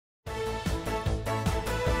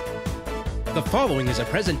The following is a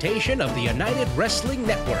presentation of the United Wrestling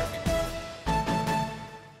Network.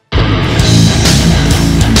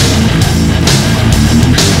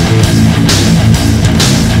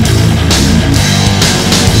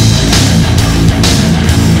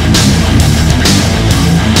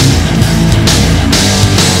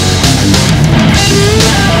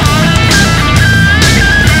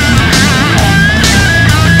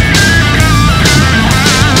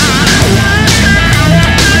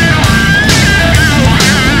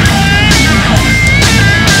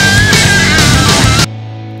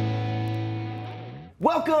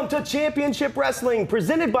 Welcome to Championship Wrestling,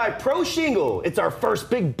 presented by Pro Shingle. It's our first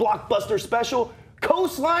big blockbuster special,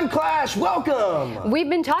 Coastline Clash. Welcome! We've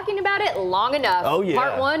been talking about it long enough. Oh, yeah.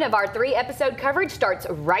 Part 1 of our 3-episode coverage starts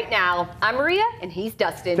right now. I'm Maria, and he's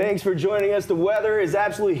Dustin. Thanks for joining us. The weather is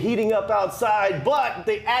absolutely heating up outside, but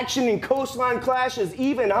the action in Coastline Clash is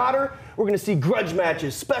even hotter. We're going to see grudge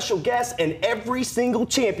matches, special guests, and every single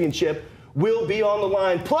championship will be on the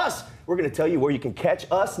line. Plus, we're going to tell you where you can catch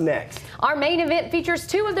us next. Our main event features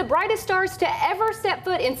 2 of the brightest stars to ever step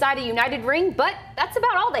foot inside a United ring, but that's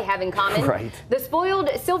about all they have in common. Right. The spoiled,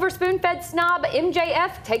 silver spoon-fed snob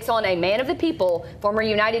MJF takes on a man of the people, former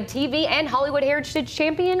United TV and Hollywood Heritage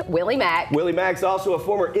champion Willie Mack. Willie Mack's also a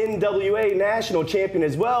former NWA national champion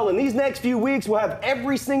as well, and these next few weeks we'll have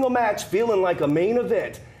every single match feeling like a main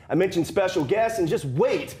event. I mentioned special guests, and just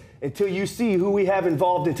wait until you see who we have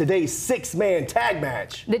involved in today's 6-man tag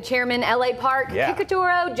match. The Chairman LA Park,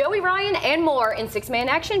 Kikaturo, Joey Ryan, and more in 6-man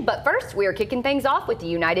action. But first, we are kicking things off with the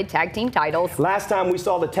United Tag Team titles. Last time we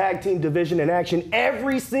saw the tag team division in action,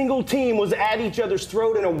 every single team was at each other's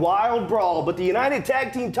throat in a wild brawl. But the United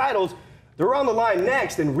Tag Team titles, they're on the line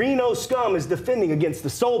next, and Reno Scum is defending against the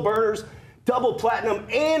Soul Burners, Double Platinum,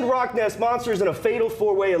 and ROCKNES Monsters in a fatal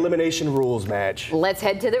 4-way elimination rules match. Let's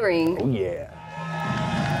head to the ring. Oh, yeah.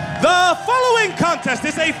 The following contest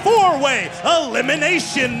is a 4-way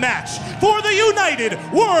elimination match for the United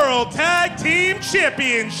World Tag Team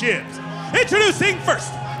Championships. Introducing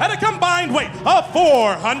first, at a combined weight of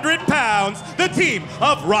 400 pounds, the team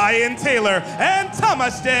of Ryan Taylor and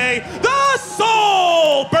Thomas Day, the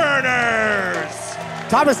Soul Burners.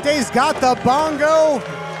 Thomas Day's got the bongo.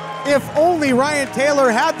 If only Ryan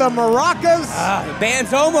Taylor had the maracas. The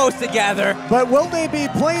band's almost together. But will they be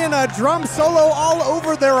playing a drum solo all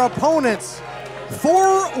over their opponents?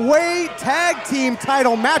 4-way tag team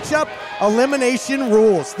title matchup, elimination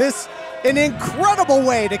rules. This an incredible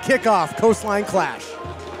way to kick off Coastline Clash.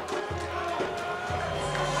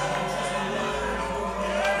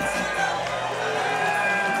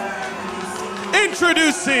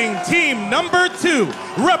 Introducing team number 2,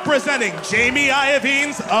 representing Jamie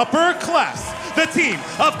Iovine's upper class, the team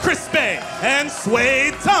of Chris Bay and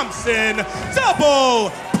Swade Thompson,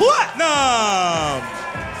 Double Platinum.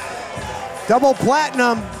 Double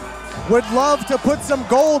Platinum would love to put some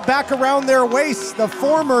gold back around their waists. The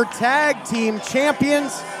former tag team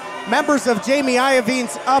champions, members of Jamie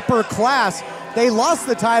Iovine's upper class. They lost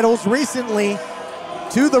the titles recently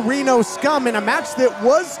to the Reno Scum in a match that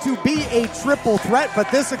was to be a triple threat,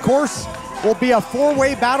 but this, of course, will be a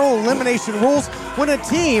 4-way battle, elimination rules. When a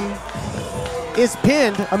team is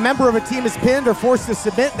pinned, a member of a team is pinned or forced to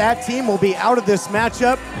submit, that team will be out of this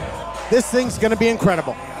matchup. This thing's gonna be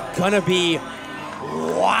incredible. Gonna be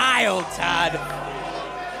wild, Todd.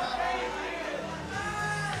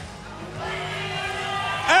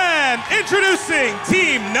 And introducing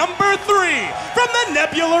team number 3 from the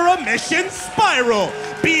Nebular Emission Spiral,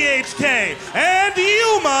 BHK and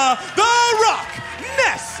Yuma, the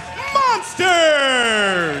ROCKNES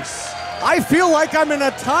Monsters. I feel like I'm in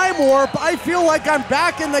a time warp. I feel like I'm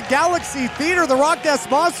back in the Galaxy Theater. The ROCKNES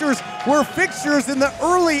Monsters were fixtures in the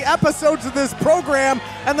early episodes of this program,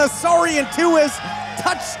 and the Saurian 2 is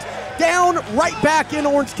touched down right back in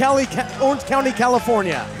Orange County,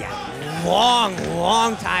 California. Yeah,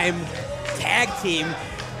 long time tag team,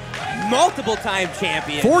 multiple-time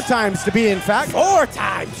champions. 4 times to be, in fact.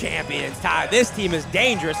 4-time champions, Todd. This team is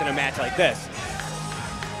dangerous in a match like this.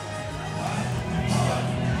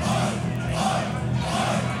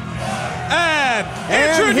 And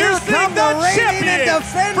introducing the champions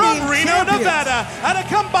from Reno, Nevada, at a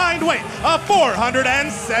combined weight of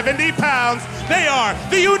 470 pounds, they are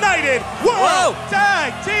the United World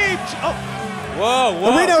Tag Team. Whoa.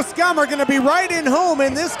 The Reno Scum are going to be right in home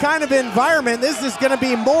in this kind of environment. This is going to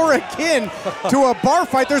be more akin to a bar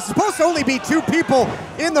fight. There's supposed to only be 2 people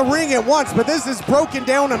in the ring at once, but this is broken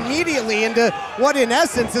down immediately into what in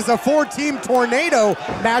essence is a 4-team tornado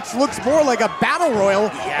match. Looks more like a battle royal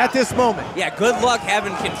at this moment. Yeah, good luck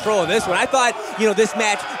having control of this one. I thought, this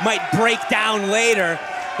match might break down later,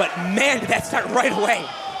 but man, did that start right away.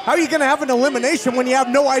 How are you going to have an elimination when you have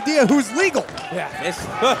no idea who's legal? Yeah, this.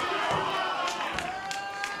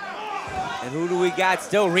 And who do we got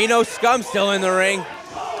still? Reno Scum still in the ring.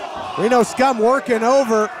 Reno Scum working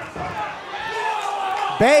over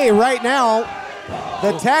Bay right now.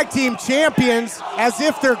 The tag team champions, as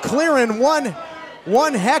if they're clearing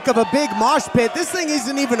one heck of a big mosh pit. This thing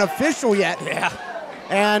isn't even official yet. Yeah.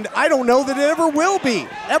 And I don't know that it ever will be.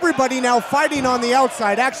 Everybody now fighting on the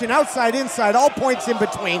outside. Action outside, inside, all points in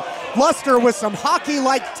between. Luster with some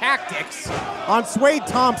hockey-like tactics on Swade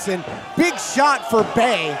Thompson. Big shot for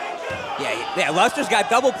Bay. Yeah, Luster's got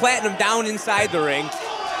double platinum down inside the ring.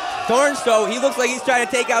 Thornstowe, he looks like he's trying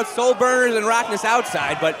to take out Soul Burners and Rockness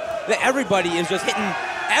outside, but everybody is just hitting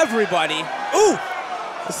everybody. Ooh!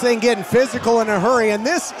 This thing getting physical in a hurry, and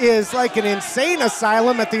this is like an insane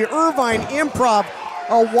asylum at the Irvine Improv.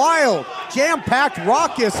 A wild, jam-packed,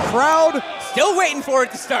 raucous crowd. Still waiting for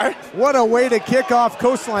it to start. What a way to kick off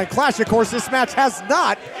Coastline Clash. Of course, this match has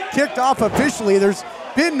not kicked off officially. There's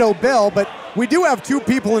been no bell, but we do have two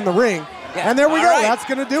people in the ring. Yeah. And there we go. Right. That's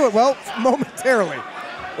going to do it. Well, momentarily.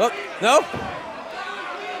 Look, no.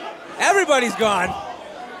 Everybody's gone.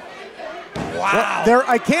 Wow. Well,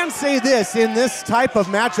 I can say this, in this type of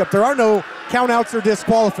matchup, there are no countouts or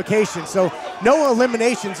disqualifications, so no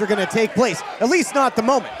eliminations are going to take place, at least not at the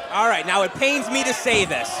moment. All right, now it pains me to say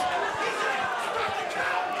this,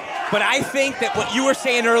 but I think that what you were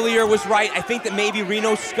saying earlier was right. I think that maybe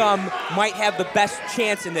Reno Scum might have the best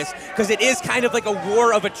chance in this, because it is kind of like a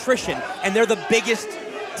war of attrition, and they're the biggest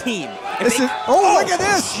team. Look at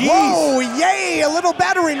this. Geez. Whoa, yay, a little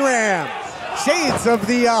battering ram. Shades of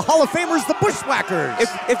the Hall of Famers, the Bushwhackers.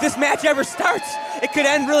 If this match ever starts, it could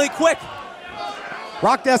end really quick.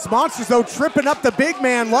 ROCKNES Monsters, though, tripping up the big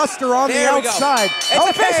man, Luster on the outside. It's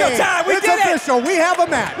official time. We did it. It's official. We have a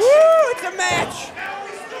match. Woo, it's a match.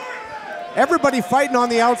 Everybody fighting on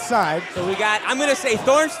the outside. So we got, I'm going to say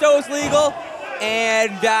Thornstowe's legal,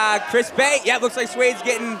 and Chris Bay. Yeah, looks like Swade's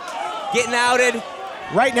getting outed.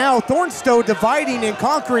 Right now, Thornstowe dividing and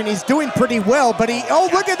conquering. He's doing pretty well, but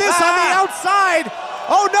look at this on the outside.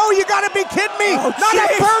 Oh no, you gotta be kidding me. Not a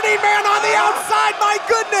Burning Man on the outside, my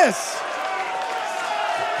goodness.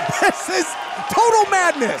 This is total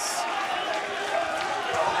madness.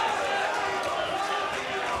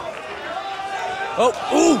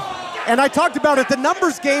 And I talked about it, the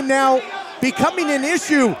numbers game now becoming an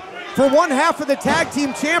issue for one half of the tag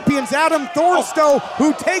team champions, Adam Thornstowe,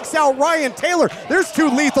 who takes out Ryan Taylor. There's two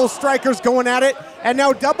lethal strikers going at it, and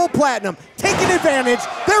now double platinum, taking advantage.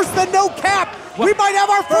 There's the no cap. We might have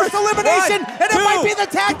our first elimination, and it might be the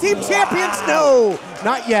tag team champions. No,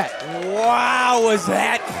 not yet. Wow, was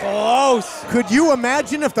that close. Could you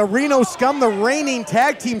imagine if the Reno Scum, the reigning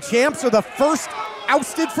tag team champs, are the first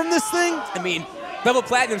ousted from this thing? I mean, double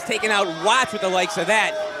platinum's taking out Watts with the likes of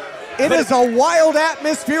that. It is a wild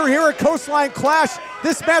atmosphere here at Coastline Clash.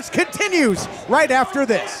 This match continues right after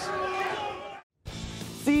this.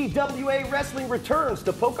 CWA Wrestling returns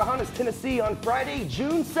to Pocahontas, Tennessee on Friday,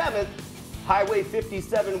 June 7th. Highway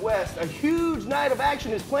 57 West. A huge night of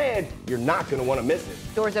action is planned. You're not going to want to miss it.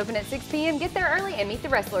 Doors open at 6 p.m. Get there early and meet the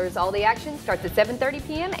wrestlers. All the action starts at 7:30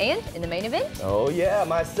 p.m. and in the main event. Oh yeah,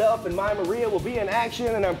 myself and my Maria will be in action,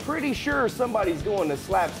 and I'm pretty sure somebody's going to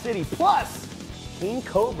Slap City. Plus, King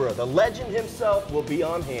Cobra, the legend himself, will be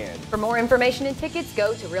on hand. For more information and tickets,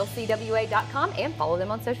 go to realcwa.com and follow them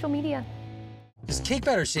on social media. This cake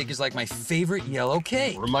batter shake is like my favorite yellow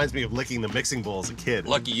cake. Reminds me of licking the mixing bowl as a kid.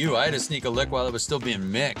 Lucky you, I had to sneak a lick while it was still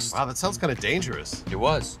being mixed. Wow, that sounds kind of dangerous. It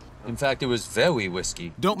was. In fact, it was very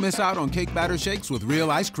whiskey. Don't miss out on cake batter shakes with real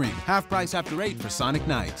ice cream. Half price after 8 for Sonic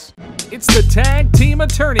Nights. It's the tag team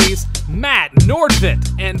attorneys, Matt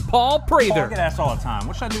Nordvit and Paul Prather. I get asked all the time,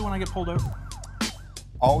 what should I do when I get pulled over?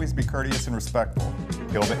 Always be courteous and respectful.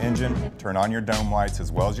 Kill the engine, turn on your dome lights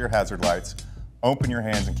as well as your hazard lights, open your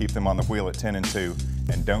hands and keep them on the wheel at 10 and 2,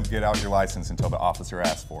 and don't get out your license until the officer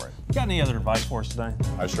asks for it. You got any other advice for us today?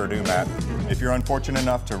 I sure do, Matt. If you're unfortunate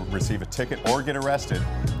enough to receive a ticket or get arrested,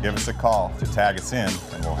 give us a call to tag us in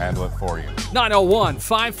and we'll handle it for you.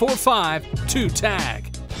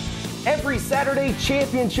 901-545-2TAG. Every Saturday,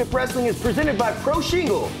 Championship Wrestling is presented by Pro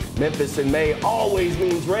Shingle. Memphis in May always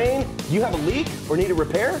means rain. Do you have a leak or need a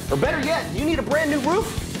repair? Or better yet, do you need a brand new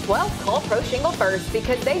roof? Well, call Pro Shingle first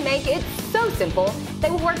because they make it so simple. They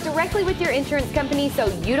will work directly with your insurance company so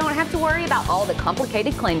you don't have to worry about all the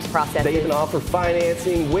complicated claims processes. They even offer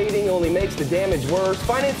financing. Waiting only makes the damage worse.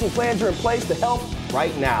 Financing plans are in place to help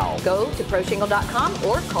right now. Go to ProShingle.com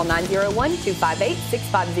or call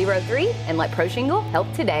 901-258-6503 and let Pro Shingle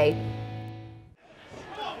help today.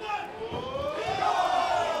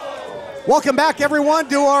 Welcome back, everyone,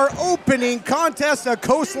 to our opening contest of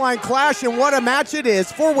Coastline Clash, and what a match it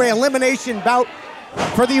is. Four-way elimination bout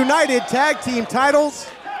for the United Tag Team titles.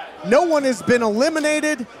 No one has been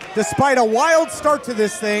eliminated despite a wild start to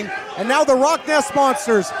this thing, and now the ROCKNES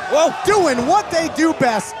Monsters doing what they do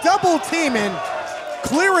best, double teaming,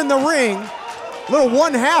 clearing the ring. Little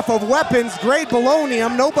one half of weapons, great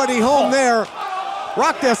balonium, nobody home there.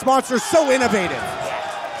 ROCKNES Monsters so innovative.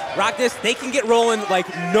 ROCKNES, they can get rolling like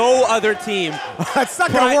no other team. That's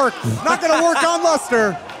not gonna work. Not gonna work on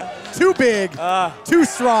Luster. Too big, too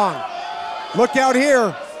strong. Look out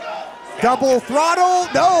here. Double throttle,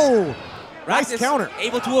 no. Nice counter.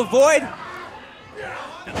 Able to avoid.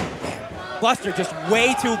 Luster just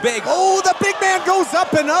way too big. Oh, the big man goes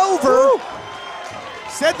up and over. Woo.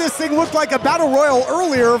 Said this thing looked like a battle royal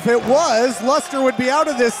earlier. If it was, Luster would be out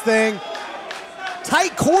of this thing.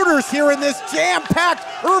 Tight quarters here in this jam-packed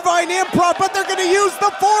Irvine Improv, but they're gonna use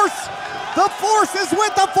the force. The force is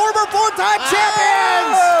with the former four-time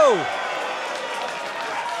champions.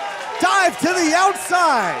 Dive to the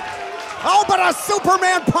outside. Oh, but a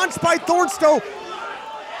Superman punch by Thornstowe.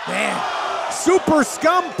 Man. Super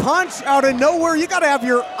Scum punch out of nowhere. You gotta have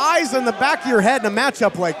your eyes on the back of your head in a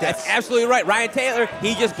matchup like this. That's absolutely right. Ryan Taylor,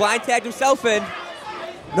 he just blind tagged himself in.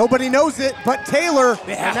 Nobody knows it but Taylor,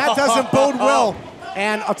 and that doesn't bode well.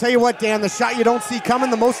 And I'll tell you what, Dan, the shot you don't see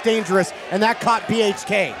coming, the most dangerous, and that caught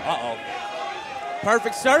BHK. Uh-oh.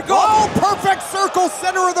 Perfect circle. Oh, perfect circle,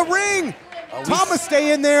 center of the ring. Thomas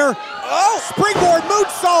stay in there. Oh, springboard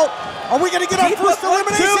moonsault. Are we gonna get our first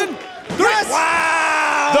elimination? Yes.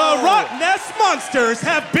 Wow. The ROCKNES Monsters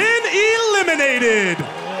have been eliminated.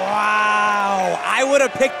 Wow. I would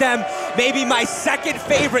have picked them maybe my second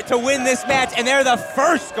favorite to win this match, and they're the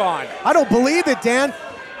first gone. I don't believe it, Dan.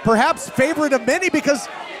 Perhaps favorite of many because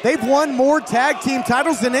they've won more tag team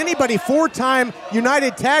titles than anybody. Four-time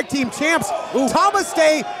United Tag Team champs. Ooh. Thomas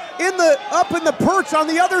Day up in the perch on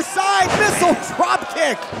the other side. Missile drop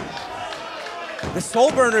kick. The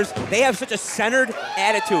Soul Burners, they have such a centered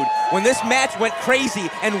attitude. When this match went crazy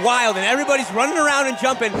and wild and everybody's running around and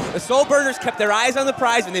jumping, the Soul Burners kept their eyes on the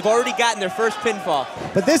prize and they've already gotten their first pinfall.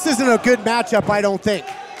 But this isn't a good matchup, I don't think.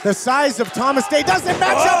 The size of Thomas Day doesn't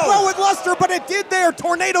match up well with Luster, but it did there.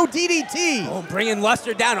 Tornado DDT. Oh, bringing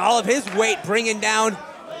Luster down, all of his weight bringing down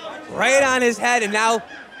right on his head, and now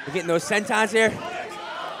we're getting those sentons here.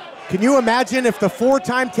 Can you imagine if the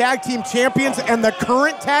four-time tag team champions and the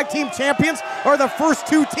current tag team champions are the first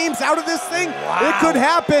two teams out of this thing? Wow. It could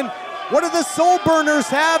happen. What do the Soul Burners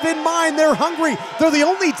have in mind? They're hungry. They're the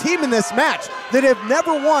only team in this match that have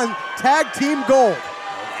never won tag team gold.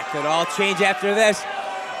 That could all change after this.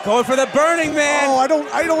 Going for the Burning Man. Oh, I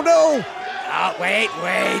don't know. Oh, wait.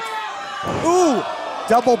 Ooh.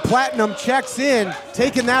 Double platinum checks in,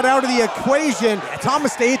 taking that out of the equation.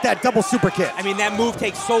 Thomas Day ate that double super kick. I mean, that move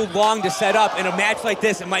takes so long to set up. In a match like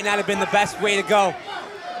this, it might not have been the best way to go.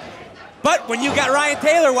 But when you got Ryan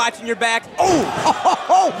Taylor watching your back,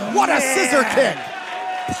 what a scissor kick.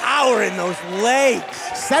 Power in those legs.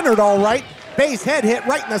 Centered all right. Base head hit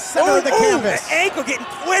right in the center of the canvas. The ankle getting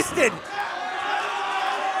twisted.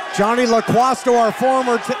 Johnny LaQuasto, our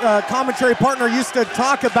former commentary partner, used to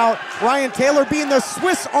talk about Ryan Taylor being the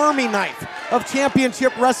Swiss Army knife of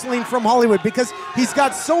championship wrestling from Hollywood because he's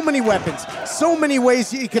got so many weapons, so many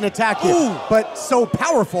ways he can attack you, but so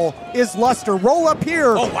powerful is Luster. Roll up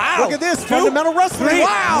here. Oh, wow. Look at this, fundamental wrestling. 3.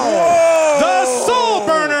 Wow. Whoa. The Soul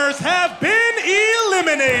Burners have been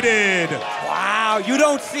eliminated. Wow, you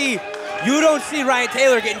don't see Ryan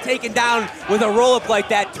Taylor getting taken down with a roll-up like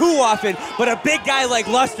that too often, but a big guy like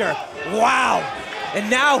Luster, wow. And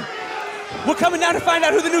now, we're coming down to find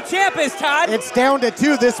out who the new champ is, Todd. It's down to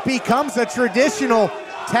 2. This becomes a traditional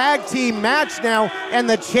tag team match now, and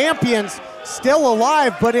the champions still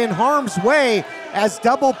alive, but in harm's way as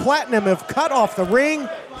Double Platinum have cut off the ring,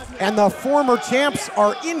 and the former champs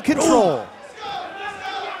are in control. Ooh.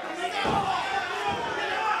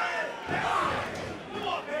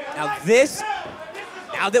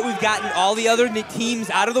 Now that we've gotten all the other teams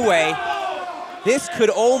out of the way, this could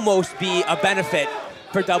almost be a benefit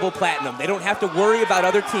for Double Platinum. They don't have to worry about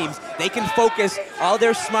other teams. They can focus all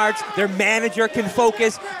their smarts. Their manager can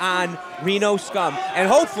focus on Reno Scum. And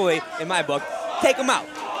hopefully, in my book, take them out.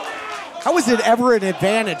 How is it ever an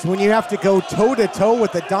advantage when you have to go toe-to-toe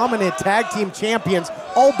with the dominant tag team champions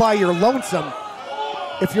all by your lonesome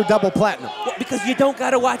if you're Double Platinum? Well, because you don't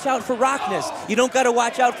got to watch out for ROCKNES. You don't got to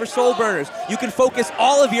watch out for Soul Burners. You can focus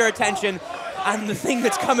all of your attention on the thing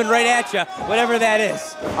that's coming right at you, whatever that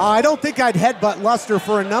is. I don't think I'd headbutt Luster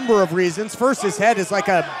for a number of reasons. First, his head is like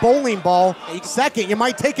a bowling ball. Second, you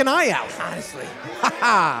might take an eye out. Honestly. Ha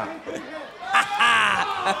ha. Ha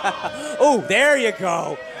ha. Oh, there you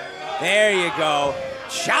go. There you go.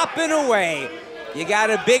 Chopping away. You got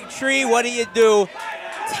a big tree. What do?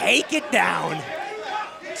 Take it down.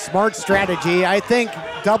 Smart strategy. I think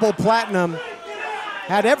Double Platinum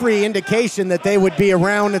had every indication that they would be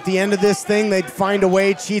around at the end of this thing. They'd find a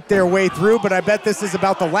way, cheat their way through, but I bet this is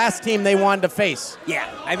about the last team they wanted to face. Yeah,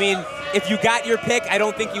 I mean, if you got your pick, I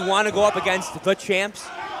don't think you want to go up against the champs.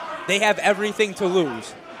 They have everything to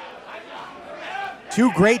lose.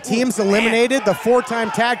 Two great teams eliminated. The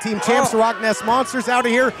four-time tag team champs, the ROCKNES Monsters, out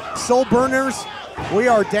of here. Soul Burners, we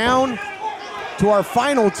are down to our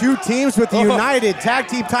final two teams with the United tag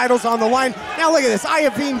team titles on the line. Now look at this,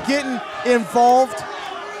 Iovine getting involved.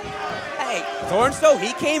 Hey, Thornstow,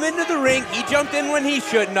 he came into the ring. He jumped in when he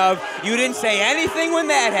shouldn't have. You didn't say anything when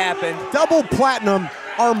that happened. Double Platinum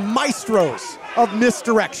are maestros of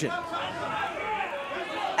misdirection.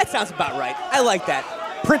 That sounds about right. I like that.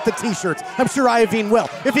 Print the t-shirts. I'm sure Iovine will,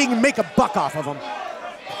 if he can make a buck off of them.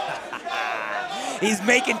 He's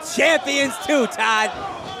making champions too, Todd.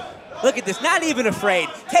 Look at this, not even afraid.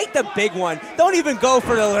 Take the big one. Don't even go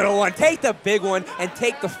for the little one. Take the big one and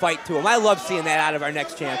take the fight to him. I love seeing that out of our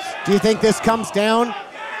next champs. Do you think this comes down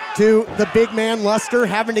to the big man Luster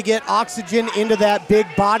having to get oxygen into that big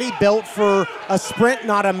body built for a sprint,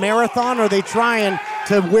 not a marathon? Or are they trying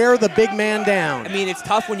to wear the big man down? I mean, it's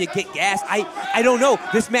tough when you get gas. I don't know.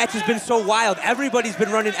 This match has been so wild. Everybody's been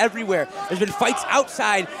running everywhere. There's been fights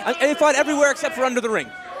outside. And they fought everywhere except for under the ring.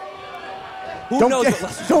 Who knows what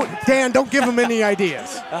Luster... Dan, don't give him any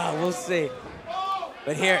ideas. Oh, we'll see.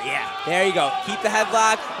 But here, yeah, there you go. Keep the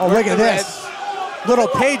headlock. Oh, look at this. Little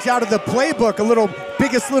page out of the playbook, a little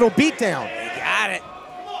biggest little beatdown. You got it.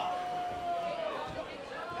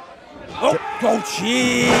 Oh,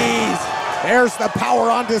 jeez. There's the power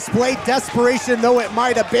on display. Desperation though it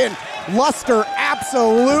might have been. Luster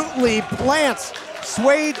absolutely plants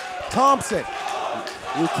Swade Thompson.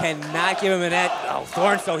 You cannot give him an edge. Oh,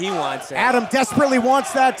 Thornstow, he wants it. Adam desperately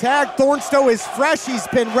wants that tag. Thornstow is fresh. He's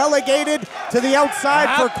been relegated to the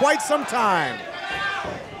outside for quite some time.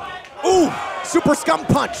 Ooh, Super Scum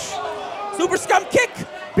punch. Super Scum kick.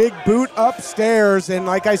 Big boot upstairs, and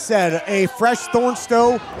like I said, a fresh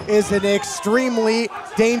Thornstow is an extremely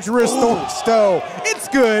dangerous Thornstow. It's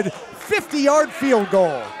good, 50-yard field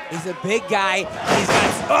goal. He's a big guy. He's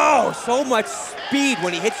got so much speed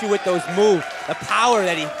when he hits you with those moves. The power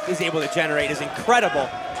that he is able to generate is incredible.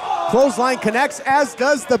 Clothesline connects, as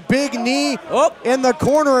does the big knee in the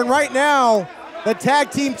corner, and right now, the tag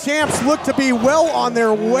team champs look to be well on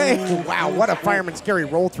their way. Wow, what a fireman's carry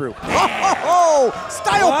roll through. Oh,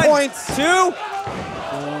 style points. 1,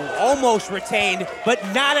 2. Almost retained, but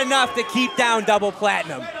not enough to keep down Double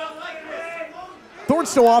Platinum.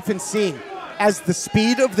 Thornstow often seen as the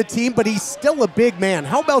speed of the team, but he's still a big man.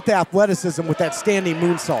 How about the athleticism with that standing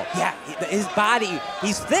moonsault? Yeah, his body,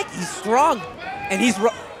 he's thick, he's strong, and he's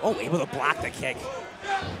able to block the kick.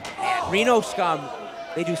 And Reno Scum,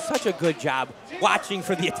 they do such a good job watching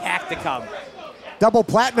for the attack to come. Double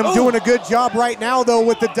Platinum doing a good job right now, though,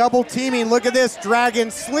 with the double teaming. Look at this,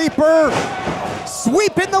 Dragon Sleeper.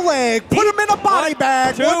 Sweep in the leg, put him in a body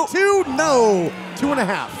bag. 2. 1, 2, no, 2.5.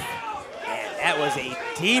 And that was a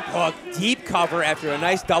deep hook, deep cover after a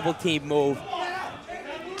nice double team move.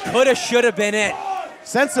 Coulda, shoulda been it.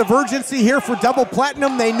 Sense of urgency here for Double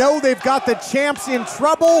Platinum. They know they've got the champs in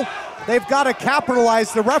trouble. They've got to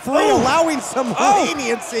capitalize. The referee allowing some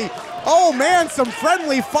leniency. Oh man, some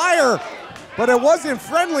friendly fire. But it wasn't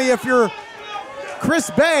friendly if you're Chris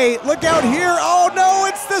Bay. Look out here. Oh no,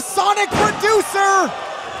 it's the Sonic Producer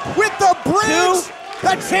with the bridge.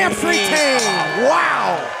 The champs retain.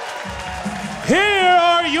 Wow. Here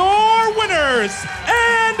are your winners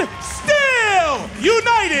and still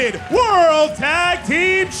United World Tag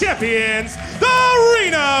Team Champions, the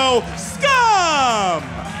Reno Scum.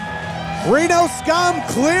 Reno Scum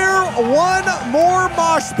clear one more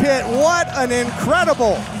mosh pit. What an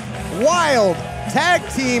incredible, wild tag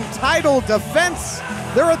team title defense.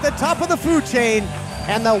 They're at the top of the food chain,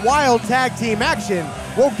 and the wild tag team action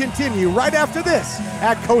will continue right after this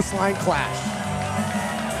at Coastline Clash.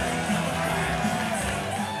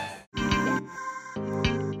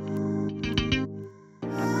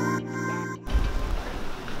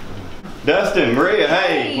 Dustin, Maria,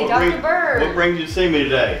 hey. Dr. Bird. What brings you to see me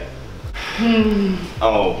today?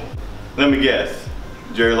 Oh, let me guess.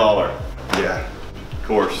 Jerry Lawler. Yeah, of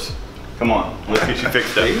course. Come on, let's get you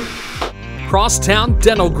fixed up. Crosstown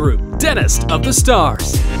Dental Group, Dentist of the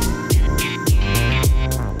Stars.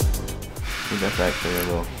 That's actually a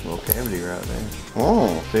little cavity right there.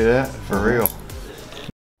 Oh, see that? For real.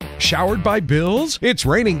 showered by bills? It's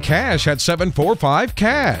raining cash at 745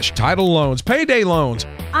 Cash. Title loans, payday loans.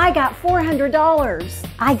 I got $400.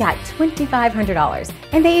 I got $2,500.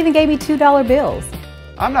 And they even gave me $2 bills.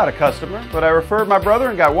 I'm not a customer, but I referred my brother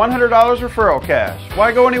and got $100 referral cash.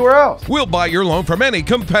 Why go anywhere else? We'll buy your loan from any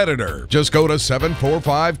competitor. Just go to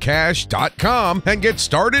 745cash.com and get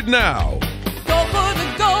started now. Go for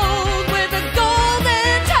the gold with a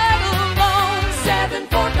golden title loan.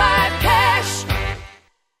 745 Cash.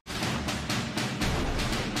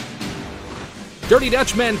 Dirty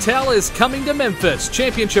Dutch Mantel is coming to Memphis.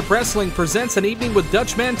 Championship Wrestling presents an evening with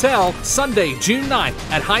Dutch Mantel Sunday, June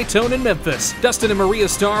 9th at High Tone in Memphis. Dustin and Maria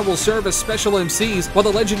Starr will serve as special MCs, while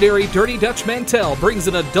the legendary Dirty Dutch Mantel brings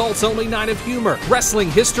an adults-only night of humor,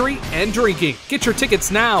 wrestling history, and drinking. Get your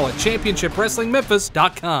tickets now at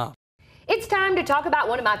ChampionshipWrestlingMemphis.com. It's time to talk about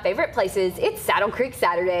one of my favorite places. It's Saddle Creek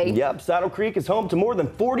Saturday. Yep, Saddle Creek is home to more than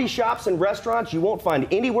 40 shops and restaurants you won't find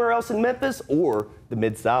anywhere else in Memphis or the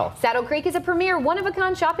Mid-South. Saddle Creek is a premier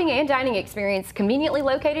one-of-a-kind shopping and dining experience conveniently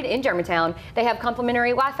located in Germantown. They have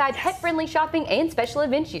complimentary Wi-Fi, pet-friendly shopping, and special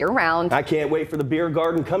events year-round. I can't wait for the beer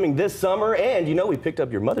garden coming this summer, and you know we picked up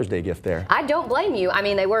your Mother's Day gift there. I don't blame you. I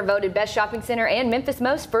mean, they were voted best shopping center and Memphis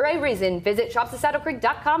Most for a reason. Visit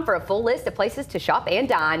shopsasaddlecreek.com for a full list of places to shop and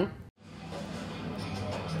dine.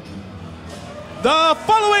 The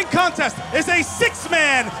following contest is a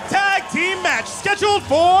six-man tag team match scheduled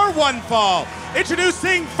for one fall.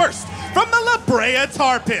 Introducing first, from the La Brea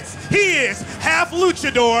Tar Pits, he is half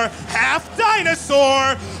luchador, half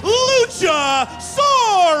dinosaur, LuchaSaurus.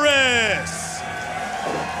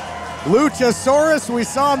 LuchaSaurus, we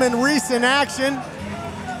saw him in recent action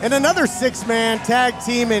in another six-man tag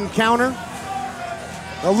team encounter.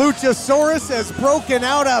 The LuchaSaurus has broken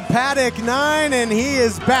out of Paddock 9, and he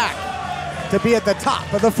is back to be at the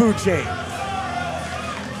top of the food chain.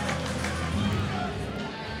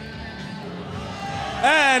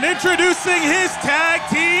 And introducing his tag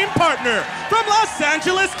team partner from Los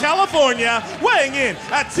Angeles, California, weighing in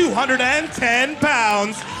at 210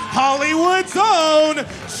 pounds, Hollywood's own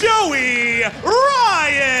Joey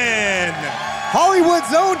Ryan.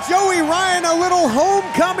 Hollywood's own Joey Ryan, a little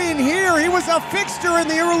homecoming here. He was a fixture in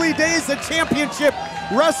the early days of championship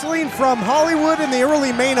wrestling from Hollywood in the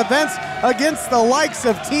early main events against the likes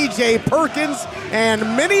of TJ Perkins and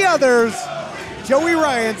many others. Joey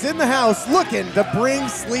Ryan's in the house looking to bring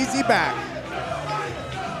Sleazy back.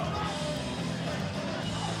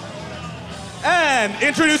 And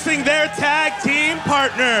introducing their tag team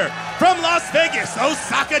partner from Las Vegas,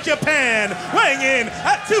 Osaka, Japan, weighing in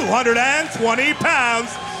at 220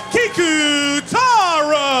 pounds, Kikaturo.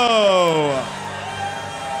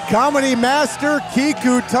 Comedy master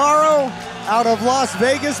Kikaturo out of Las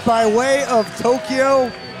Vegas by way of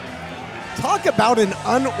Tokyo. Talk about an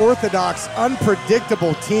unorthodox,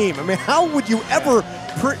 unpredictable team. I mean, how would you ever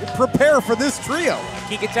prepare for this trio?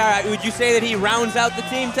 Kikaturo, would you say that he rounds out the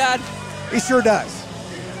team, Todd? He sure does.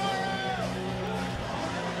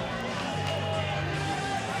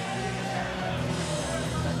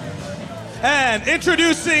 And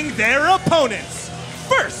introducing their opponents.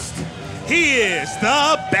 First, he is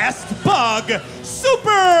the best bug,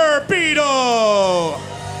 Super Beetle.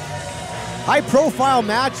 High-profile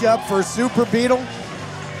matchup for Super Beetle.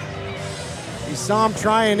 You saw him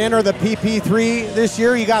try and enter the PP3 this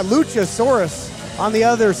year. You got LuchaSaurus on the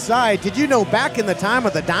other side. Did you know back in the time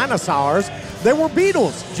of the dinosaurs, there were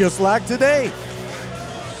beetles just like today?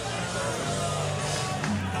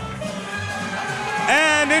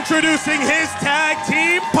 And introducing his tag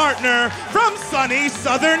team partner from sunny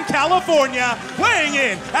Southern California, weighing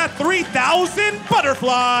in at 3,000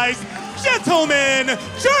 butterflies, Gentleman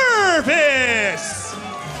Jervis.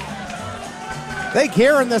 I think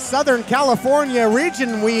here in the Southern California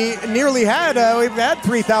region, we've had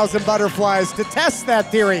 3,000 butterflies to test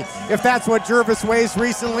that theory. If that's what Jervis weighs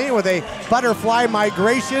recently with a butterfly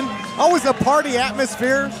migration. Always a party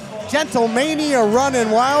atmosphere. Gentlemania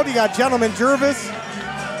running wild. You got Gentleman Jervis,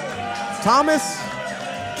 Thomas,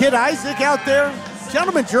 Kid Isaac out there.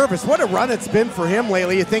 Gentleman Jervis, what a run it's been for him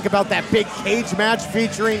lately. You think about that big cage match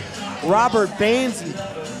featuring Robert Baines.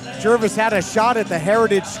 Jervis had a shot at the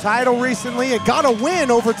Heritage title recently and got a win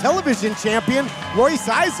over television champion Royce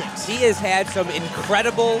Isaacs. He has had some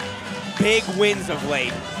incredible big wins of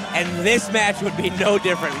late, and this match would be no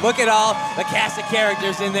different. Look at all the cast of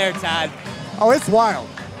characters in there, Todd. Oh, it's wild.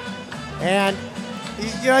 And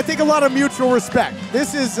you know, I think a lot of mutual respect.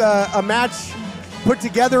 This is a match put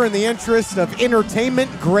together in the interest of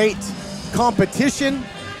entertainment, great competition.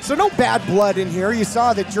 So no bad blood in here. You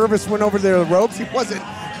saw that Jervis went over the ropes. He wasn't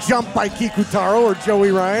jumped by Kikaturo or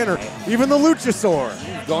Joey Ryan or even the Luchasaur.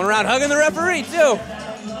 Going around hugging the referee, too.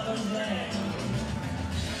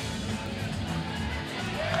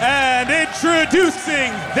 And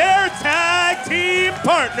introducing their tag team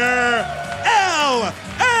partner,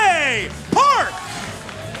 L.A. Park.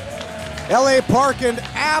 L.A. Park, an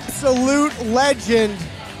absolute legend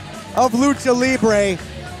of Lucha Libre.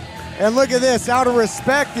 And look at this, out of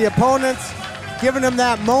respect, the opponents giving him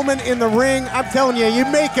that moment in the ring. I'm telling you, you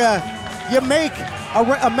make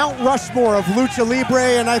a Mount Rushmore of Lucha Libre,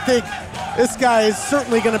 and I think this guy is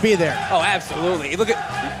certainly going to be there. Oh, absolutely.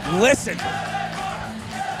 Listen.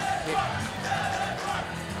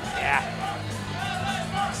 Yeah.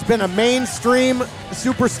 He's been a mainstream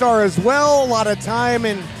superstar as well, a lot of time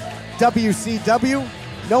in WCW,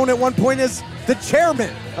 known at one point as the chairman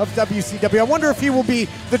of WCW. I wonder if he will be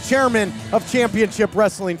the chairman of Championship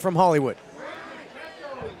Wrestling from Hollywood.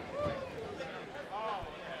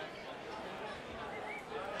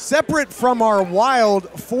 Separate from our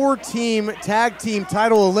wild 4-team tag team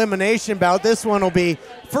title elimination bout, this one will be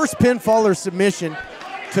first pinfall or submission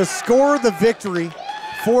to score the victory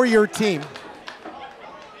for your team.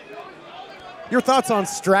 Your thoughts on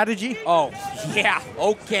strategy? Oh, yeah.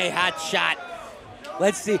 Okay, hot shot.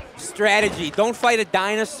 Let's see. Strategy. Don't fight a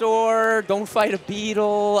dinosaur. Don't fight a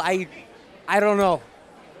beetle. I don't know.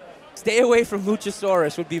 Stay away from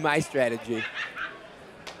LuchaSaurus would be my strategy.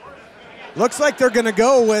 Looks like they're going to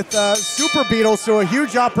go with Super Beetle, so a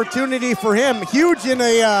huge opportunity for him. Huge in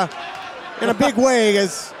a big way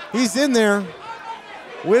as he's in there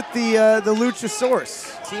with the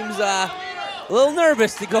LuchaSaurus. Seems a little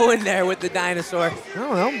nervous to go in there with the dinosaur. I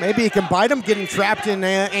don't know. Maybe he can bite him, get him trapped in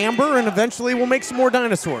amber, and eventually we'll make some more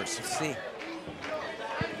dinosaurs. Let's see.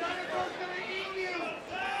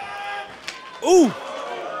 Ooh!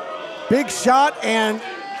 Big shot, and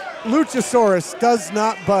LuchaSaurus does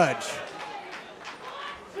not budge.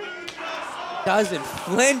 Doesn't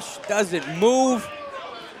flinch, doesn't move.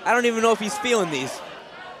 I don't even know if he's feeling these.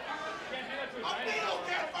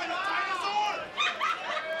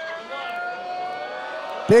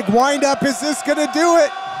 Big windup, is this gonna do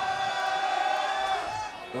it?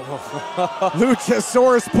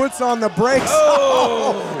 LuchaSaurus puts on the brakes.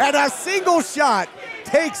 Oh. And a single shot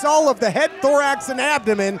takes all of the head, thorax, and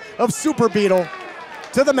abdomen of Super Beetle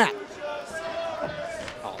to the mat.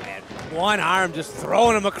 One arm just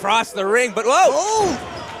throwing him across the ring, but whoa!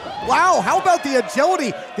 Oh! Wow, how about the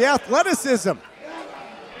agility, the athleticism?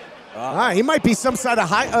 He might be some sort of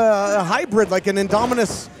hybrid, like an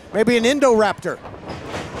Indominus, maybe an Indoraptor.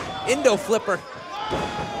 Indo flipper.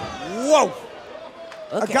 Whoa!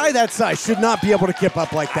 Okay. A guy that size should not be able to keep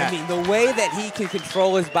up like that. I mean, the way that he can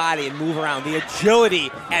control his body and move around, the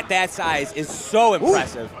agility at that size is so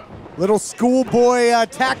impressive. Ooh. Little schoolboy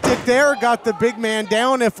tactic there, got the big man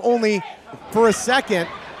down, if only for a second.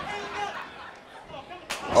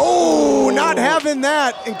 Oh, not having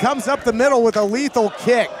that, and comes up the middle with a lethal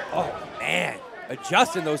kick. Oh, man,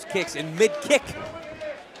 adjusting those kicks in mid-kick.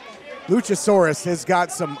 LuchaSaurus has got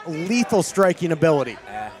some lethal striking ability.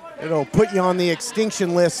 It'll put you on the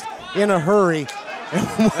extinction list in a hurry.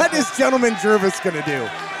 What is Gentleman Jervis gonna do?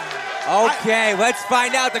 Okay, let's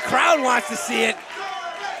find out. The crowd wants to see it.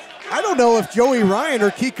 I don't know if Joey Ryan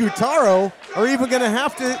or Kikaturo are even going to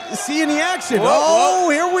have to see any action. Whoa.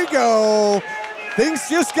 Here we go. Things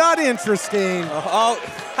just got interesting.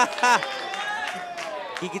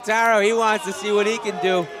 Kikaturo, he wants to see what he can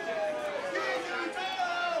do.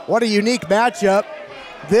 What a unique matchup.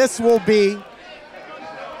 This will be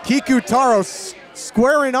Kikaturo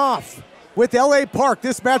squaring off with L.A. Park.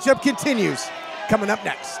 This matchup continues. Coming up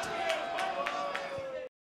next.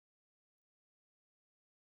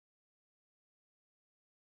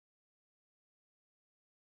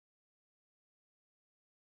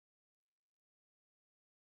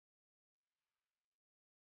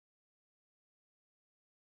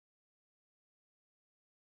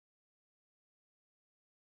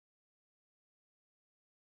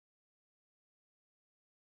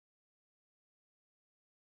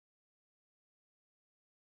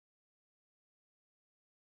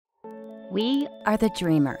 We are the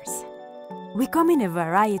Dreamers. We come in a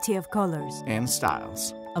variety of colors and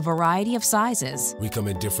styles, a variety of sizes. We come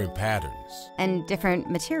in different patterns and different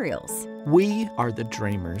materials. We are the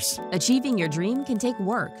Dreamers. Achieving your dream can take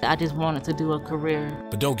work. I just wanted to do a career.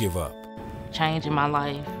 But don't give up. Changing my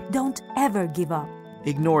life. Don't ever give up.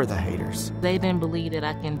 Ignore the haters. They didn't believe that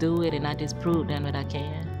I can do it, and I just proved them that I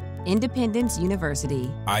can. Independence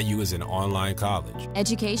University. IU is an online college.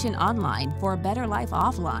 Education online for a better life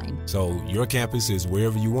offline. So your campus is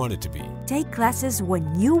wherever you want it to be. Take classes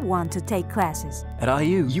when you want to take classes. At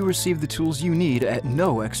IU, you receive the tools you need at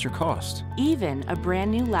no extra cost. Even a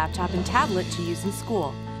brand new laptop and tablet to use in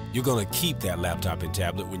school. You're going to keep that laptop and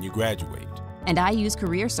tablet when you graduate. And IU's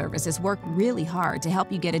Career Services work really hard to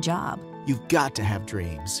help you get a job. You've got to have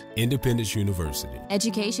dreams. Independence University.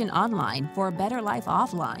 Education online for a better life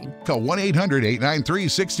offline. Call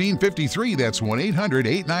 1-800-893-1653. That's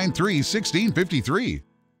 1-800-893-1653.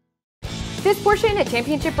 This portion of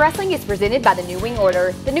Championship Wrestling is presented by the New Wing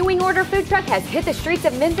Order. The New Wing Order food truck has hit the streets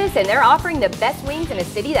of Memphis, and they're offering the best wings in a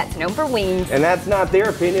city that's known for wings. And that's not their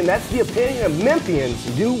opinion, that's the opinion of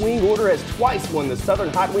Memphians. New Wing Order has twice won the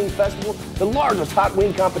Southern Hot Wing Festival, the largest hot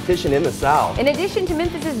wing competition in the South. In addition to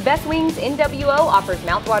Memphis's best wings, NWO offers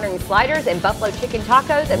mouthwatering sliders and buffalo chicken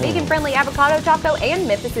tacos, a vegan-friendly avocado taco, and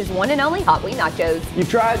Memphis's one and only hot wing nachos. You've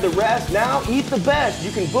tried the rest, now eat the best. You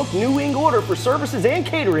can book New Wing Order for services and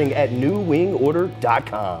catering at newwingorder.com.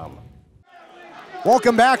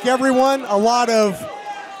 Welcome back, everyone. A lot of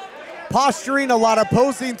posturing, a lot of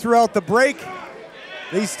posing throughout the break.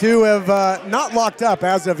 These two have not locked up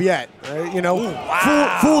as of yet. You know,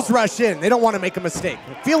 fools rush in. They don't want to make a mistake.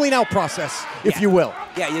 Feeling out process, if you will.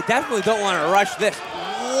 Yeah, you definitely don't want to rush this.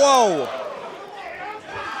 Whoa.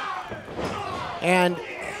 And,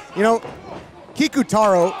 you know,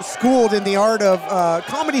 Kikaturo, schooled in the art of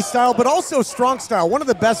comedy style, but also strong style. One of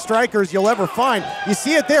the best strikers you'll ever find. You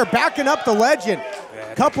see it there, backing up the legend.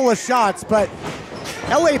 Couple of shots, but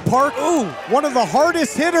LA Park, one of the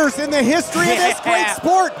hardest hitters in the history of this great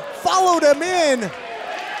sport, followed him in.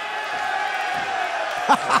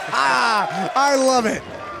 I love it.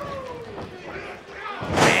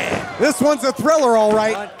 This one's a thriller, all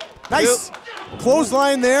right. Nice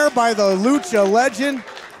clothesline there by the Lucha legend.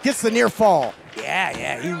 Gets the near fall.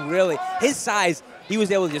 Yeah, he really, his size, he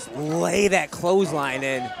was able to just lay that clothesline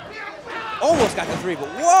in. Almost got the three, but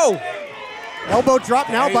whoa! Elbow drop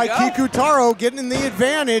now by go. Kikaturo, getting the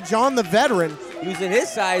advantage on the veteran. Using his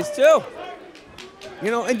size, too. You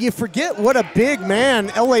know, and you forget what a big man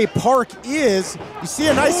LA Park is. You see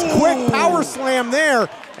a nice quick power slam there,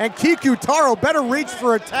 and Kikaturo better reach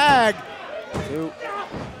for a tag.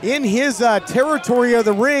 In his territory of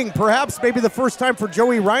the ring, perhaps maybe the first time for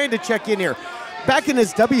Joey Ryan to check in here. Back in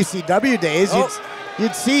his WCW days,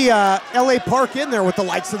 you'd see LA Park in there with the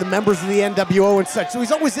likes of the members of the NWO and such. So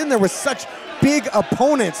he's always in there with such big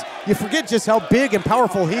opponents. You forget just how big and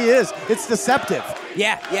powerful he is. It's deceptive.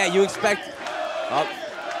 Yeah, you expect,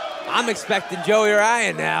 I'm expecting Joey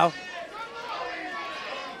Ryan now.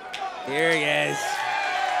 Here he is.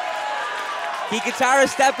 Kikaturo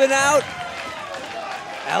stepping out.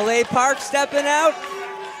 LA Park stepping out.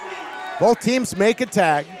 Both teams make a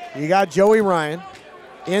tag. You got Joey Ryan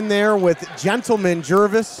in there with Gentleman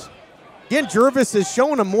Jervis. Again, Jervis has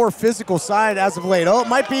shown a more physical side as of late. Oh, it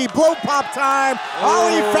might be blow pop time. Oh,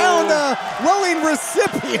 he found a willing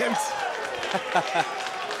recipient.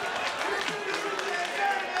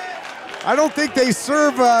 I don't think they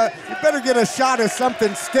serve, you better get a shot of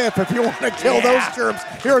something stiff if you want to kill those germs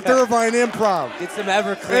here at Irvine Improv. Get some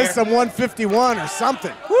Everclear. There's some 151 or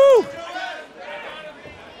something. Woo!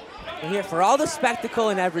 And here, for all the spectacle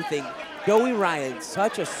and everything, Joey Ryan,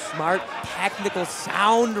 such a smart, technical,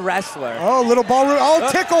 sound wrestler. Oh, little ballroom,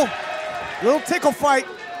 tickle. Little tickle fight.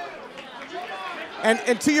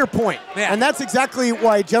 And to your point, and that's exactly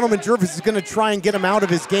why Gentleman Jervis is going to try and get him out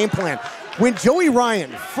of his game plan. When Joey Ryan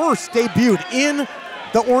first debuted in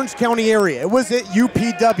the Orange County area, it was at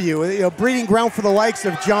UPW, a breeding ground for the likes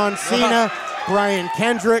of John Cena, Brian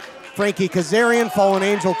Kendrick, Frankie Kazarian, Fallen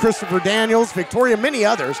Angel, Christopher Daniels, Victoria, many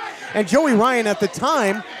others. And Joey Ryan at the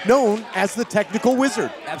time known as the Technical Wizard.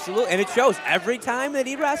 Absolutely, and it shows every time that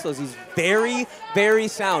he wrestles. He's very, very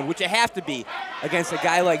sound, which you have to be against a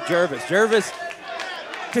guy like Jervis. Jervis,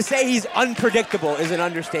 to say he's unpredictable is an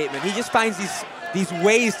understatement. He just finds these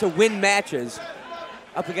ways to win matches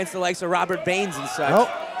up against the likes of Robert Baines and such. Oh,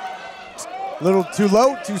 little too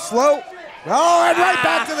low, too slow. Oh, and right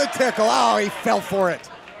back to the tickle. Oh, he fell for it.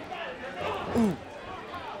 Ooh.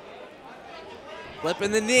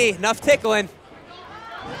 Flipping the knee, enough tickling.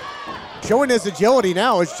 Showing his agility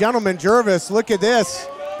now is Gentleman Jervis. Look at this.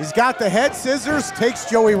 He's got the head scissors, takes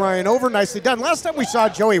Joey Ryan over. Nicely done. Last time we saw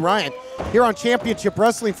Joey Ryan here on Championship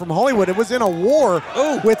Wrestling from Hollywood, it was in a war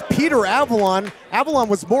with Peter Avalon. Avalon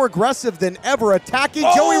was more aggressive than ever, attacking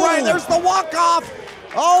Joey Ryan. There's the walk-off.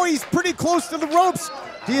 Oh, he's pretty close to the ropes.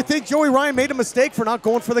 Do you think Joey Ryan made a mistake for not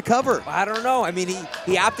going for the cover? I don't know. I mean,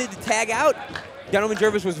 he opted to tag out. Gentleman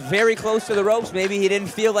Jervis was very close to the ropes. Maybe he didn't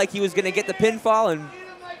feel like he was going to get the pinfall and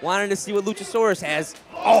wanted to see what LuchaSaurua has.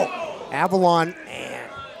 Oh, Avalon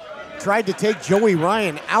tried to take Joey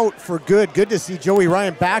Ryan out for good. Good to see Joey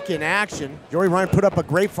Ryan back in action. Joey Ryan put up a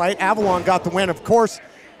great fight. Avalon got the win. Of course,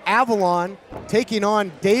 Avalon taking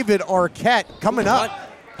on David Arquette coming up.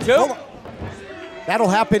 That'll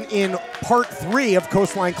happen in part 3 of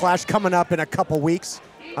Coastline Clash coming up in a couple weeks.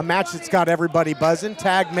 A match that's got everybody buzzing.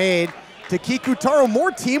 Tag made to Kikaturo.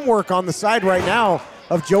 More teamwork on the side right now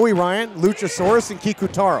of Joey Ryan, LuchaSaurua, and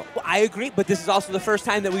Kikaturo. Well, I agree, but this is also the first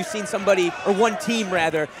time that we've seen somebody, or one team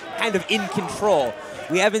rather, kind of in control.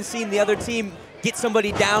 We haven't seen the other team get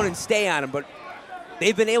somebody down and stay on him, but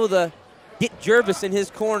they've been able to get Jervis in his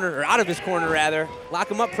corner, or out of his corner rather, lock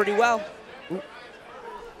him up pretty well.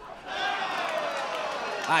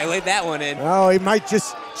 I laid that one in. Oh, he might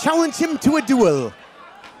just challenge him to a duel.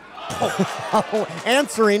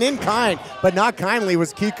 Answering in kind, but not kindly,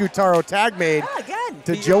 was Kikaturo. Tag made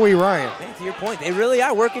to Joey Ryan. To your point, they really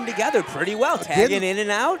are working together pretty well, tagging in and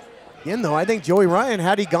out. Again, though, I think Joey Ryan,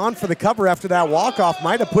 had he gone for the cover after that walk-off,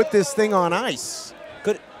 might have put this thing on ice.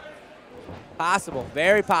 Could. Possible,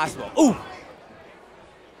 very possible. Ooh.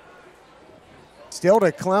 Still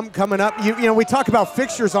to Clem coming up. You know, we talk about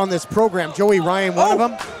fixtures on this program. Joey Ryan, one of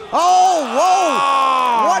them. Oh,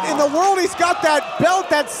 whoa! What in the world? He's got that belt,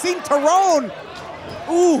 that cinturón.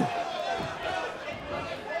 Ooh.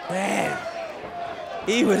 Man.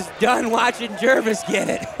 He was done watching Jervis get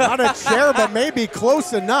it. Not a chair, but maybe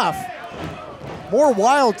close enough. More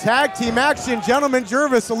wild tag team action. Gentleman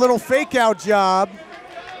Jervis, a little fake out job.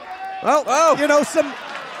 Well, you know, some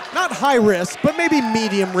not high risk, but maybe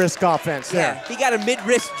medium risk offense there. Yeah, he got a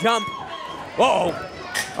mid-risk jump. Uh-oh.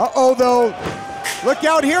 Uh-oh, though. Look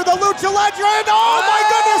out here, the Lucha Legend. Oh, my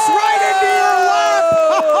goodness, right into your lap.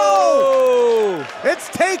 Oh! It's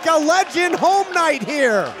Take a Legend home night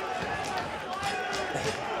here.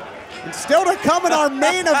 And still to come in our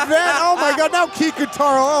main event. Oh, my God, now Kikaturo.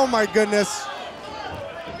 Oh, my goodness.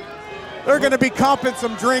 They're going to be comping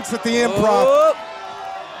some drinks at the Improv. Oh.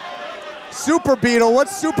 Super Beetle,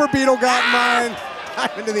 what's Super Beetle got in mind?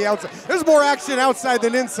 Dive into the outside. There's more action outside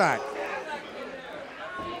than inside.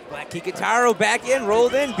 Black Kikaturo back in,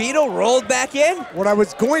 rolled in. Beetle rolled back in. What I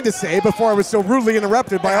was going to say before I was so rudely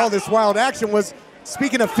interrupted by all this wild action was,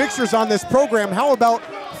 speaking of fixtures on this program, how about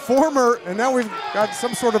former, and now we've got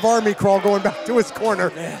some sort of army crawl going back to his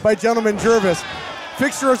corner by Gentleman Jervis.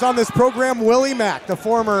 Fixtures on this program, Willie Mack, the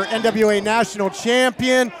former NWA national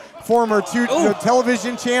champion, former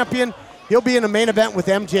television champion. He'll be in the main event with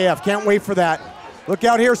MJF. Can't wait for that. Look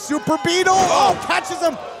out here, Super Beetle. Oh, catches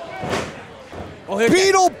him.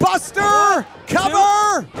 Beetle Buster.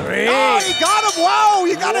 Cover. Three. Oh, he got him. Wow,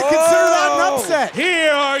 you got to consider that an upset.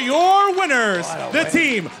 Here are your winners. The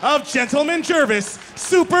team of Gentleman Jervis,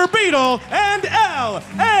 Super Beetle, and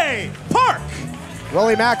L.A. Park.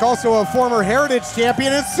 Willie Mack, also a former Heritage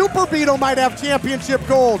champion, and Super Beetle might have championship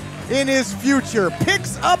gold in his future.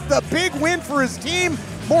 Picks up the big win for his team.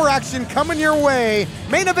 More action coming your way.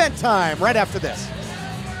 Main event time right after this.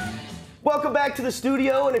 Welcome back to the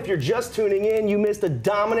studio, and if you're just tuning in, you missed a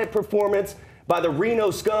dominant performance by the Reno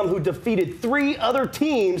Scum, who defeated 3 other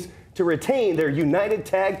teams to retain their United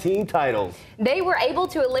Tag Team titles. They were able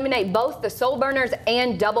to eliminate both the Soul Burners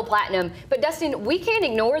and Double Platinum. But Dustin, we can't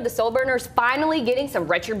ignore the Soul Burners finally getting some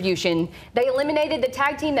retribution. They eliminated the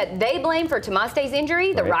tag team that they blame for Tomaste's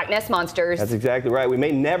injury, the ROCKNES Monsters. That's exactly right. We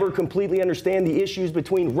may never completely understand the issues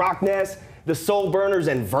between ROCKNES, the Soul Burners,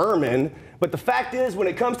 and Vermin, but the fact is, when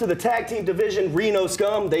it comes to the tag team division, Reno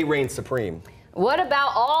Scum, they reign supreme. What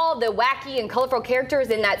about all the wacky and colorful characters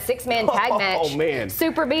in that 6-man tag match? Oh, man.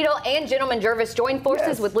 Super Beetle and Gentleman Jervis joined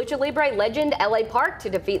forces with Lucha Libre legend L.A. Park to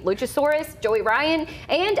defeat LuchaSaurua, Joey Ryan,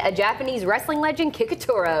 and a Japanese wrestling legend,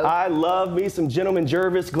 Kikaturo. I love me some Gentleman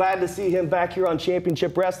Jervis. Glad to see him back here on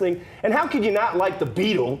Championship Wrestling. And how could you not like the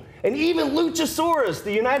Beetle? And even LuchaSaurua,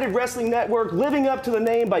 the United Wrestling Network, living up to the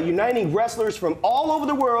name by uniting wrestlers from all over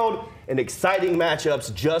the world in exciting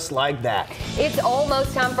matchups just like that. It's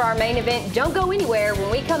almost time for our main event. Don't go anywhere.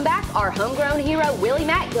 When we come back, our homegrown hero, Willie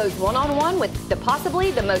Mack, goes one-on-one with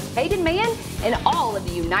possibly the most hated man in all of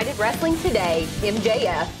the United Wrestling today,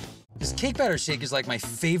 MJF. This cake batter shake is like my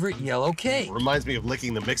favorite yellow cake. Reminds me of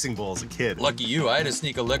licking the mixing bowl as a kid. Lucky you, I had to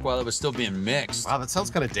sneak a lick while it was still being mixed. Wow, that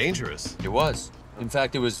sounds kind of dangerous. It was. In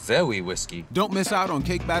fact, it was very whiskey. Don't miss out on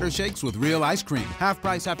cake batter shakes with real ice cream. Half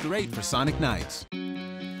price after 8 for Sonic Nights.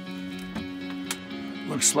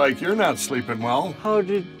 Looks like you're not sleeping well. How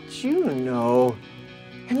did you know?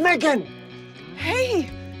 And Megan!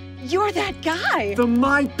 Hey, you're that guy. The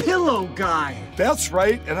My Pillow guy. That's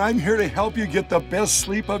right, and I'm here to help you get the best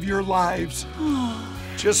sleep of your lives.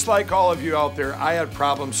 Just like all of you out there, I had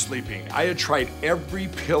problems sleeping. I had tried every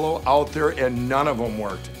pillow out there and none of them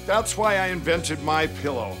worked. That's why I invented My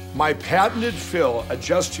Pillow. My patented fill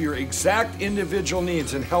adjusts to your exact individual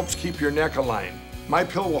needs and helps keep your neck aligned. My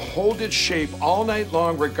Pillow will hold its shape all night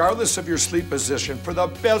long, regardless of your sleep position, for the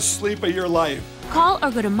best sleep of your life. Call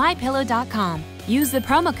or go to mypillow.com. Use the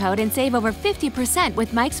promo code and save over 50%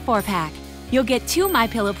 with Mike's 4-pack. You'll get 2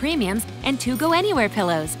 MyPillow Premiums and 2 Go Anywhere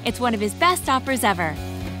pillows. It's one of his best offers ever.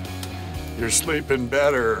 You're sleeping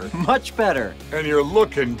better. Much better. And you're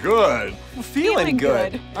looking good. Feeling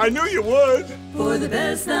good. I knew you would. For the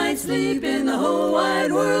best night's sleep in the whole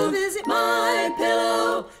wide world, visit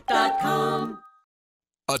mypillow.com.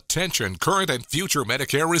 Attention current and future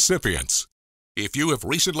Medicare recipients. If you have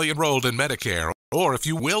recently enrolled in Medicare, or if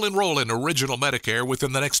you will enroll in Original Medicare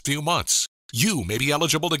within the next few months, you may be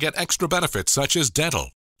eligible to get extra benefits such as dental,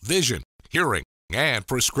 vision, hearing, and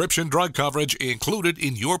prescription drug coverage included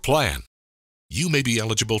in your plan. You may be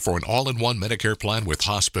eligible for an all-in-one Medicare plan with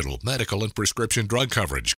hospital, medical, and prescription drug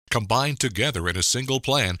coverage combined together in a single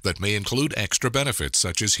plan that may include extra benefits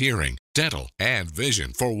such as hearing, dental, and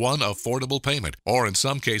vision for one affordable payment, or in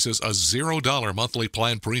some cases a $0 monthly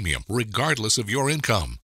plan premium regardless of your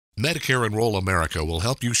income. Medicare Enroll America will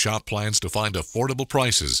help you shop plans to find affordable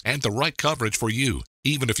prices and the right coverage for you,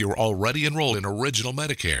 even if you're already enrolled in Original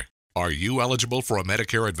Medicare. Are you eligible for a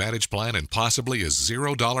Medicare Advantage plan and possibly a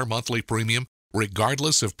 $0 monthly premium,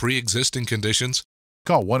 regardless of pre-existing conditions?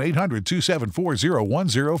 Call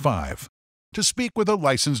 1-800-274-0105. To speak with a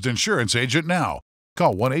licensed insurance agent now,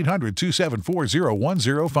 call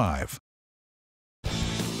 1-800-274-0105.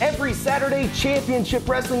 Every Saturday, Championship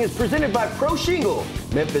Wrestling is presented by Pro Shingle.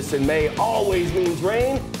 Memphis in May always means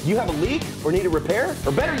rain. You have a leak or need a repair?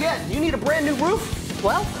 Or better yet, you need a brand new roof?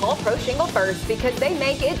 Well, call Pro Shingle first because they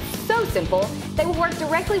make it so simple. They will work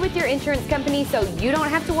directly with your insurance company so you don't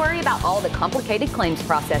have to worry about all the complicated claims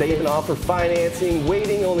processes. They even offer financing.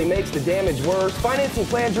 Waiting only makes the damage worse. Financing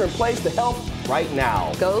plans are in place to help right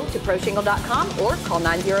now. Go to ProShingle.com or call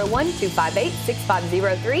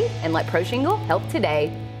 901-258-6503 and let Pro Shingle help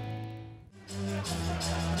today.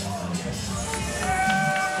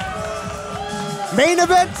 Main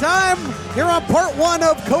event time here on part 1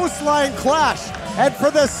 of Coastline Clash. And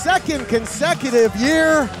for the second consecutive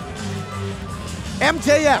year,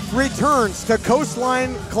 MJF returns to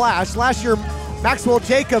Coastline Clash. Last year, Maxwell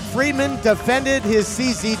Jacob Friedman defended his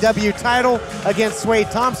CZW title against Sway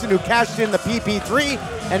Thompson, who cashed in the PP3.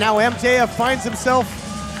 And now MJF finds himself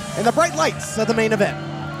in the bright lights of the main event.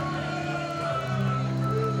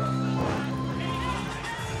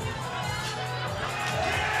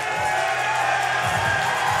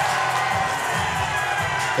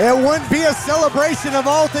 It wouldn't be a celebration of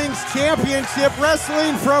all things championship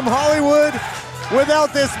wrestling from Hollywood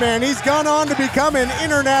without this man. He's gone on to become an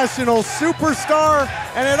international superstar,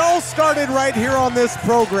 and it all started right here on this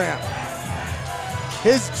program.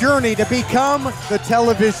 His journey to become the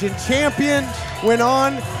television champion went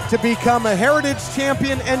on to become a heritage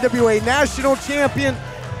champion, NWA national champion.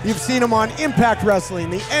 You've seen him on Impact Wrestling,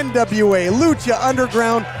 the NWA, Lucha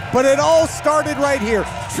Underground, but it all started right here.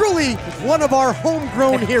 Truly one of our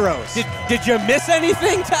homegrown heroes. Did you miss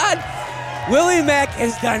anything, Todd? Willie Mack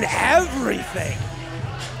has done everything.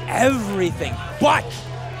 Everything. But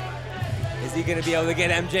is he going to be able to get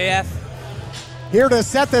MJF? Here to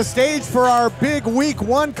set the stage for our big Week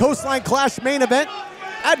 1 Coastline Clash main event,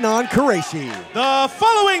 Adnan Qureshi. The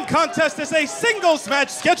following contest is a singles match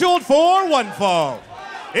scheduled for one fall.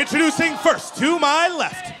 Introducing first to my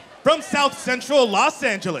left, from South Central Los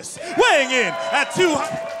Angeles, weighing in at 200.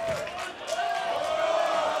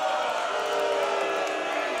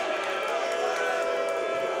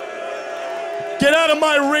 Get out of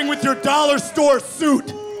my ring with your dollar store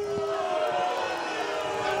suit.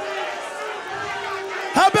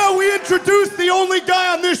 How about we introduce the only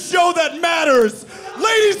guy on this show that matters?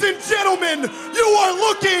 Ladies and gentlemen, you are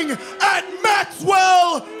looking at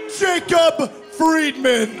Maxwell Jacob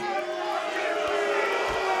Friedman.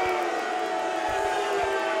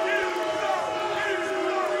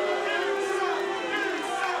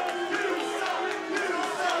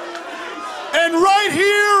 And right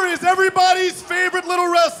here is everybody's favorite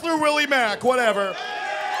little wrestler, Willie Mack, whatever.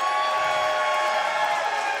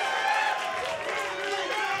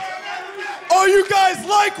 Oh, you guys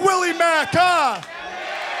like Willie Mack, huh?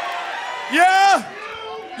 Yeah?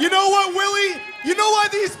 You know what, Willie? You know why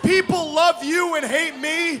these people love you and hate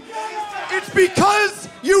me? It's because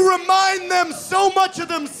you remind them so much of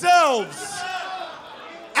themselves.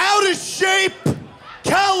 Out of shape,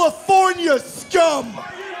 California scum.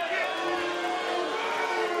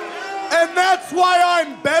 And that's why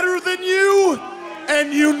I'm better than you,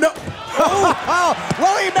 and you know.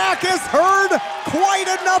 Willie Mack has heard quite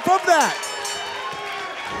enough of that.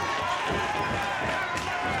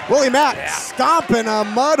 Willie Mack stomping a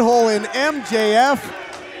mud hole in MJF,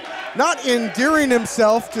 not endearing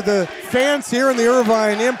himself to the fans here in the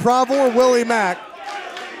Irvine Improv or Willie Mack.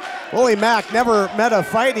 Willie Mack never met a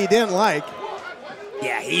fight he didn't like.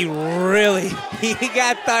 Yeah, he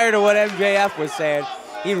got tired of what MJF was saying.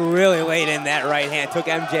 He really laid in that right hand, took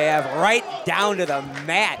MJF right down to the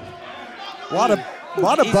mat. A lot of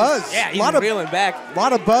buzz. Yeah, he's reeling back. A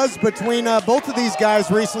lot of buzz between both of these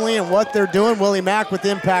guys recently and what they're doing. Willie Mack with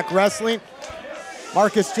Impact Wrestling.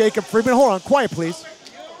 Marcus Jacob Friedman. Hold on, quiet please.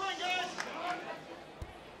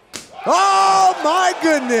 Oh my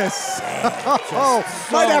goodness!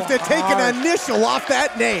 Might have to take an initial off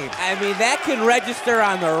that name. I mean, that can register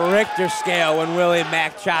on the Richter scale when Willie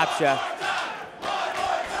Mack chops you.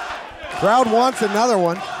 Crowd wants another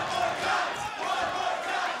one.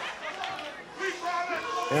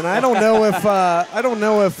 And I don't know if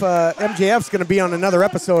MJF's going to be on another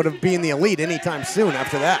episode of Being the Elite anytime soon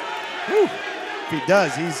after that. Whew. If he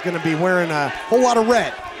does, he's going to be wearing a whole lot of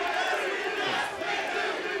red.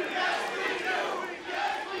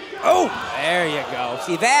 Oh, there you go.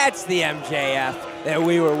 See, that's the MJF that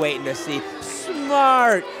we were waiting to see.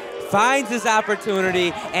 Smart. Finds his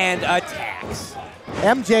opportunity and attacks.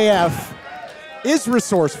 MJF is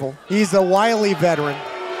resourceful. He's a wily veteran.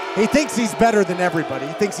 He thinks he's better than everybody.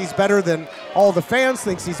 He thinks he's better than all the fans,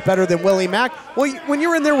 thinks he's better than Willie Mack. Well, when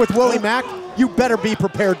you're in there with Willie Mack, you better be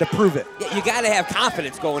prepared to prove it. Yeah, you got to have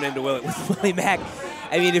confidence going into with Willie Mack.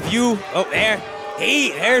 I mean, if you,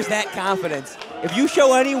 there's that confidence. If you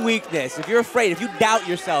show any weakness, if you're afraid, if you doubt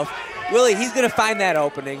yourself, Willie, he's going to find that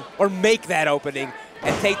opening or make that opening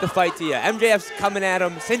and take the fight to you. MJF's coming at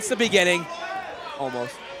him since the beginning,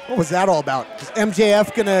 almost. What was that all about? Is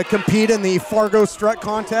MJF going to compete in the Fargo Strut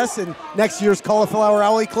contest in next year's Cauliflower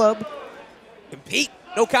Alley Club? Compete?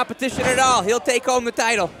 No competition at all. He'll take home the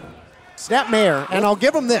title. Snapmare, and I'll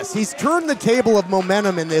give him this. He's turned the table of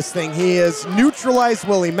momentum in this thing. He has neutralized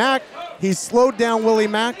Willie Mack. He's slowed down Willie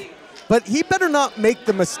Mack. But he better not make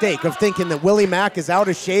the mistake of thinking that Willie Mack is out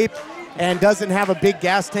of shape and doesn't have a big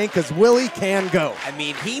gas tank, because Willie can go. I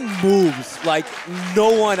mean, he moves like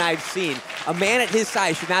no one I've seen. A man at his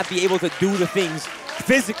size should not be able to do the things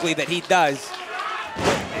physically that he does.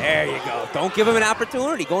 There you go. Don't give him an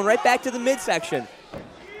opportunity. Going right back to the midsection.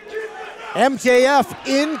 MJF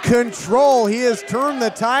in control. He has turned the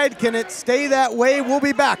tide. Can it stay that way? We'll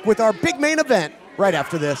be back with our big main event right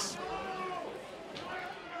after this.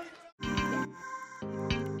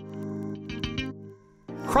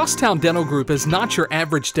 Crosstown Dental Group is not your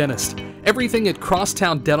average dentist. Everything at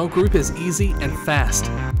Crosstown Dental Group is easy and fast.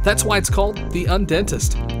 That's why it's called the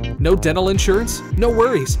Undentist. No dental insurance? No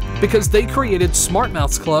worries, because they created Smart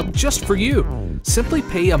Mouths Club just for you. Simply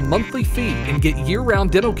pay a monthly fee and get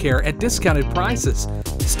year-round dental care at discounted prices.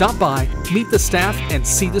 Stop by, meet the staff, and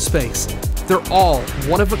see the space. They're all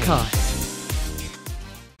one of a kind.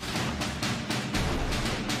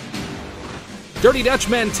 Dirty Dutch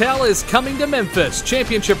Mantel is coming to Memphis.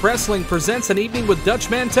 Championship Wrestling presents an evening with Dutch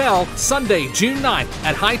Mantel Sunday, June 9th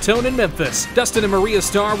at High Tone in Memphis. Dustin and Maria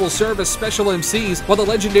Starr will serve as special MCs, while the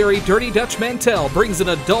legendary Dirty Dutch Mantel brings an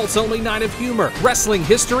adults-only night of humor, wrestling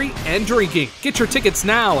history, and drinking. Get your tickets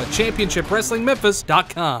now at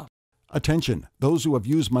ChampionshipWrestlingMemphis.com. Attention, those who have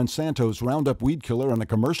used Monsanto's Roundup Weed Killer in a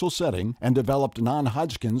commercial setting and developed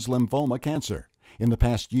non-Hodgkin's lymphoma cancer. In the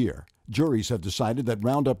past year, juries have decided that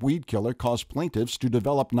Roundup Weed Killer caused plaintiffs to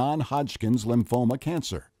develop non-Hodgkin's lymphoma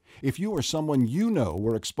cancer. If you or someone you know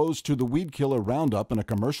were exposed to the Weed Killer Roundup in a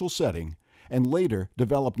commercial setting and later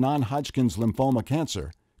developed non-Hodgkin's lymphoma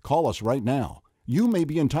cancer, call us right now. You may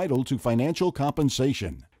be entitled to financial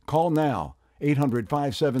compensation. Call now,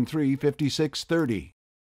 800-573-5630.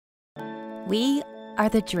 We are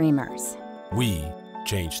the dreamers. We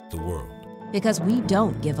changed the world. Because we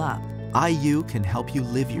don't give up. IU can help you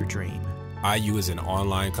live your dream. IU is an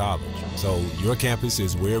online college, so your campus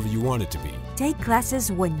is wherever you want it to be. Take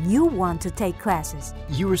classes when you want to take classes.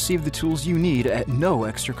 You receive the tools you need at no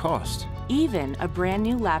extra cost. Even a brand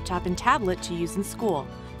new laptop and tablet to use in school.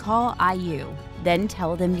 Call IU, then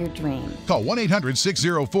tell them your dream. Call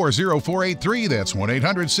 1-800-604-0483. That's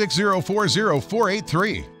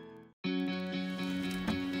 1-800-604-0483.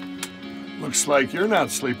 Looks like you're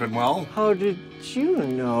not sleeping well. How did you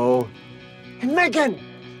know? And Megan!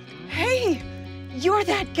 Hey, you're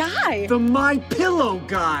that guy. The My Pillow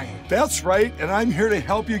guy. That's right, and I'm here to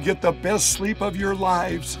help you get the best sleep of your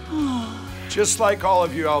lives. Just like all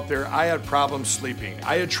of you out there, I had problems sleeping.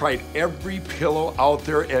 I had tried every pillow out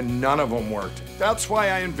there and none of them worked. That's why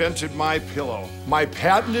I invented My Pillow. My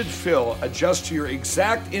patented fill adjusts to your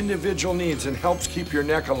exact individual needs and helps keep your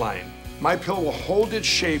neck aligned. My Pillow will hold its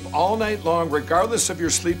shape all night long, regardless of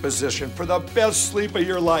your sleep position, for the best sleep of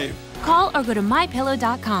your life. Call or go to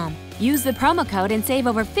mypillow.com. Use the promo code and save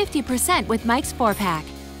over 50% with Mike's 4-pack.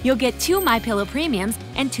 You'll get 2 MyPillow premiums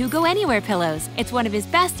and 2 Go Anywhere pillows. It's one of his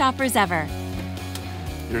best offers ever.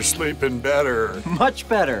 You're sleeping better. Much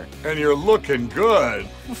better. And you're looking good.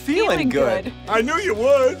 Feeling good. I knew you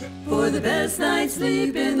would. For the best night's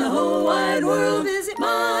sleep in the whole wide world, visit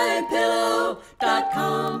mypillow.com.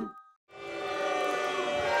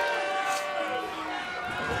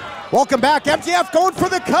 Welcome back. MJF going for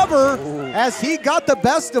the cover as he got the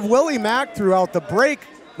best of Willie Mack throughout the break.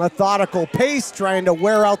 Methodical pace, trying to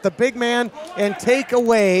wear out the big man and take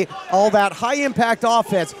away all that high-impact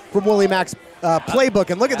offense from Willie Mack's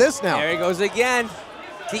playbook. And look at this now. There he goes again.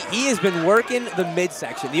 See, he has been working the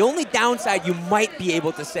midsection. The only downside you might be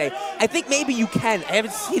able to say, I think maybe you can, I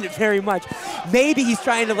haven't seen it very much, maybe he's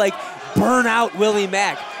trying to like burn out Willie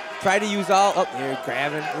Mack. Try to use all, oh, there he's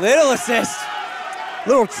grabbing, little assist.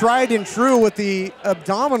 Little tried and true with the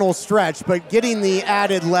abdominal stretch, but getting the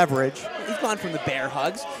added leverage. He's gone from the bear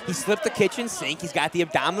hugs. He slipped the kitchen sink. He's got the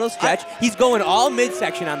abdominal stretch. He's going all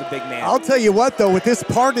midsection on the big man. I'll tell you what, though, with this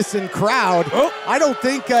partisan crowd, I don't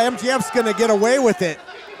think MJF's going to get away with it.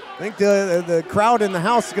 I think the crowd in the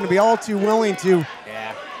house is going to be all too willing to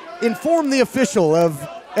inform the official of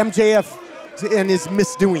MJF and his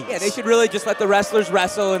misdoings. Yeah, they should really just let the wrestlers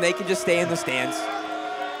wrestle, and they can just stay in the stands.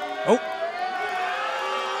 Oh.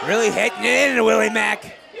 Really hitting it into Willie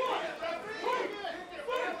Mack.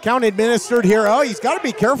 Count administered here. Oh, he's got to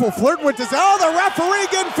be careful flirting with this. Oh, the referee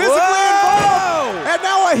getting physically involved. And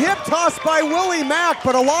now a hip toss by Willie Mack,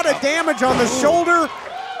 but a lot of damage on the shoulder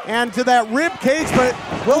and to that rib cage. But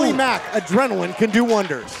Willie Mack, adrenaline can do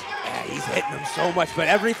wonders. Yeah, he's hitting him so much, but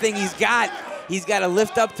everything he's got to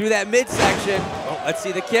lift up through that midsection. Oh, let's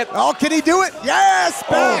see the kip. Oh, can he do it? Yes,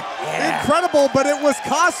 back. Incredible, but it was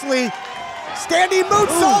costly. Standing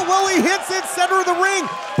moonsault, Willie hits it, center of the ring,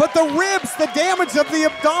 but the ribs, the damage of the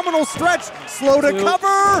abdominal stretch, slow to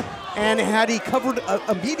cover, and had he covered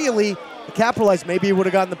immediately, capitalized, maybe he would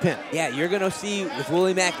have gotten the pin. Yeah, you're going to see with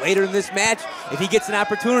Willie Mack later in this match, if he gets an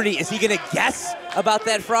opportunity, is he going to guess about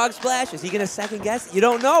that frog splash? Is he going to second guess? You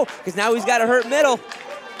don't know, because now he's got a hurt middle.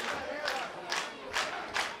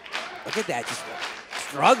 Look at that, just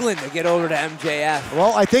struggling to get over to MJF.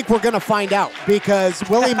 Well, I think we're going to find out, because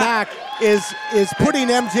Willie Mack is putting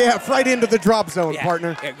MJF right into the drop zone,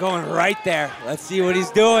 partner. Yeah, going right there. Let's see what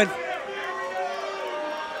he's doing.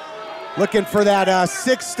 Looking for that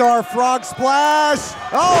 6-star frog splash.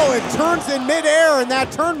 Oh, it turns in midair, and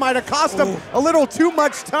that turn might have cost him a little too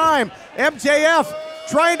much time. MJF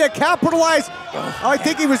trying to capitalize. I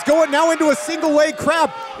think he was going now into a single leg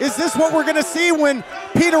crab. Is this what we're going to see when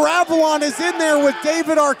Peter Avalon is in there with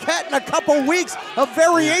David Arquette in a couple weeks? A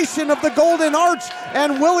variation of the Golden Arch,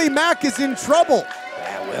 and Willie Mack is in trouble.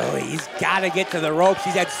 Yeah, Willie, he's got to get to the ropes.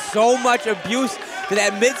 He's had so much abuse to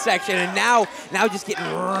that midsection, and now just getting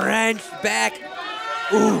wrenched back.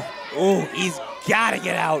 Ooh, he's got to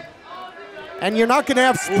get out. And you're not going to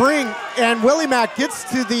have spring, and Willie Mack gets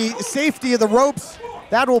to the safety of the ropes.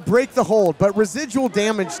 That will break the hold, but residual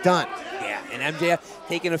damage done. Yeah, and MJF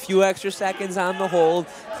taking a few extra seconds on the hold,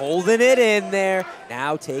 holding it in there,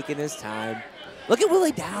 now taking his time. Look at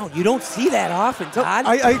Willie down. You don't see that often, Todd.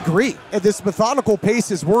 I agree. This methodical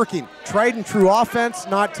pace is working. Tried and true offense,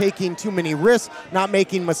 not taking too many risks, not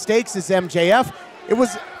making mistakes as MJF. It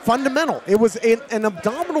was fundamental. It was an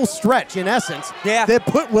abdominal stretch, in essence, that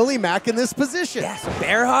put Willie Mack in this position. Yeah, some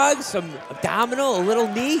bear hugs, some abdominal, a little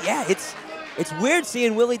knee. Yeah, it's weird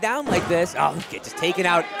seeing Willie down like this. Oh, just taking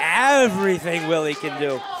out everything Willie can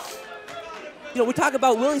do. You know, we talk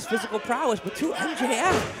about Willie's physical prowess, but too,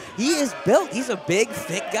 MJF, he is built. He's a big,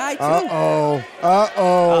 thick guy, too.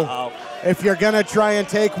 Uh-oh. If you're going to try and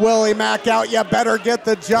take Willie Mack out, you better get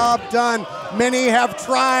the job done. Many have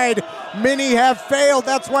tried. Many have failed.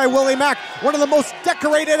 That's why Willie Mack, one of the most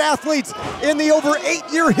decorated athletes in the over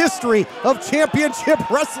 8-year history of championship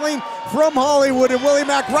wrestling from Hollywood. And Willie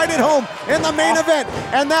Mack right at home in the main event.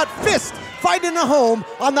 And that fist finding a home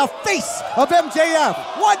on the face of MJF.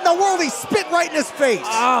 What in the world? He spit right in his face.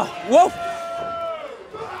 Whoa.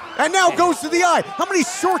 And now goes to the eye. How many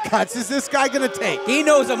shortcuts is this guy going to take? He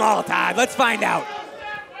knows them all, Todd. Let's find out.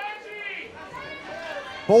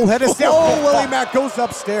 Bullheaded stairs. Oh, Willie Mack goes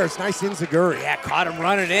upstairs. Nice enziguri. Yeah, caught him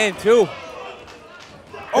running in, too.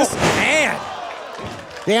 Man.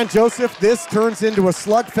 Dan Joseph, this turns into a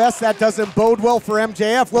slugfest. That doesn't bode well for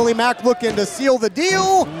MJF. Willie Mack looking to seal the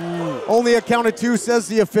deal. Only a count of 2, says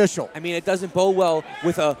the official. I mean, it doesn't bode well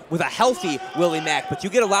with a healthy Willie Mack, but you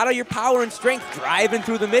get a lot of your power and strength driving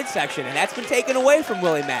through the midsection, and that's been taken away from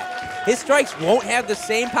Willie Mack. His strikes won't have the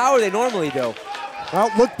same power they normally do. Well,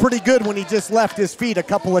 it looked pretty good when he just left his feet a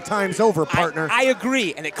couple of times over, partner. I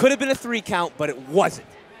agree, and it could have been a 3 count, but it wasn't.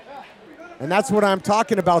 And that's what I'm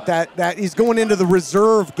talking about, that he's going into the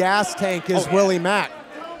reserve gas tank is Willie Mack.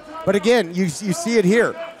 But again, you see it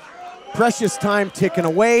here. Precious time ticking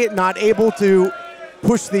away, not able to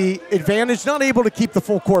push the advantage, not able to keep the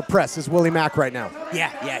full court press is Willie Mack right now.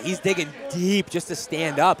 Yeah, he's digging deep just to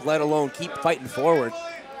stand up, let alone keep fighting forward.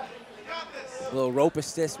 A little rope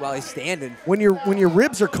assist while he's standing. When your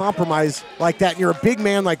ribs are compromised like that, and you're a big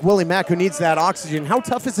man like Willie Mack who needs that oxygen, how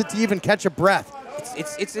tough is it to even catch a breath?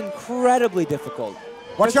 It's incredibly difficult.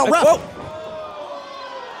 Watch out, ref! Whoa.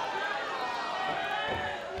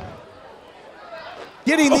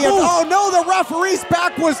 Getting the, oh no, the referee's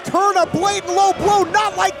back was turned, a blatant low blow,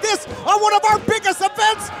 not like this on one of our biggest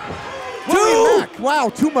events. Willie Mack, wow,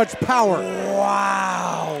 too much power.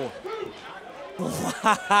 Wow.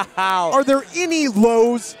 Are there any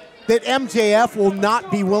lows that MJF will not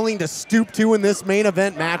be willing to stoop to in this main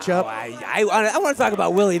event matchup? I want to talk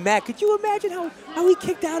about Willie Mack. Could you imagine how he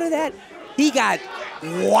kicked out of that? He got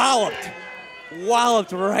walloped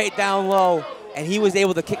right down low, and he was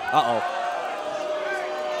able to kick, Well,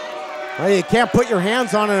 you can't put your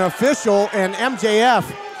hands on an official, and MJF,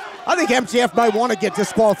 I think MJF might want to get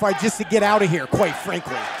disqualified just to get out of here, quite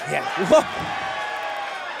frankly. Yeah.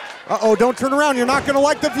 Uh-oh, don't turn around. You're not going to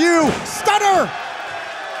like the view. Stunner!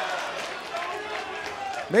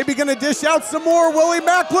 Maybe going to dish out some more. Willie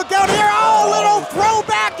Mack, look out here. Oh, little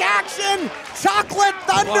throwback action. Chocolate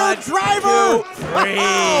Thunder Driver. 2, 3.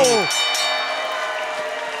 Oh.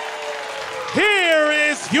 Here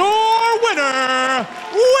is your winner,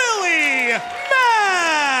 Willie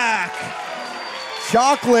Mack!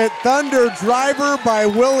 Chocolate Thunder Driver by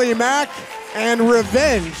Willie Mack, and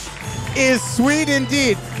revenge is sweet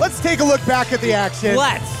indeed. Let's take a look back at the action.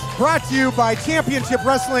 Let's. Brought to you by Championship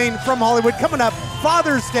Wrestling from Hollywood. Coming up,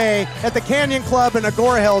 Father's Day at the Canyon Club in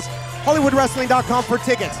Agora Hills. HollywoodWrestling.com for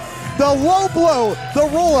tickets. The low blow, the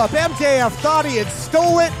roll-up. MJF thought he had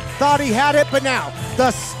stole it, thought he had it, but now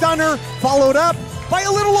the stunner followed up by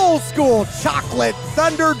a little old school Chocolate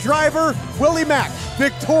Thunder Driver. Willie Mack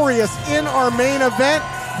victorious in our main event.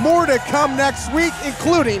 More to come next week,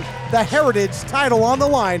 including the Heritage title on the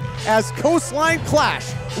line as Coastline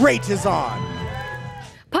Clash rages on.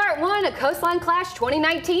 Part 1 of Coastline Clash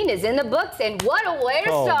 2019 is in the books, and what a way to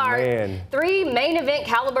start. Man. 3 main event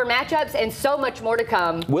caliber matchups and so much more to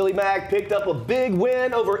come. Willie Mack picked up a big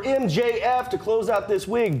win over MJF to close out this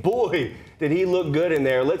week. Boy, did he look good in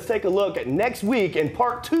there. Let's take a look at next week in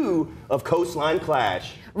Part 2 of Coastline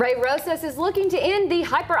Clash. Ray Rosas is looking to end the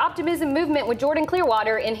hyper-optimism movement with Jordan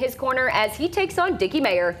Clearwater in his corner as he takes on Dickie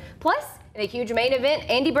Mayer. Plus, in a huge main event,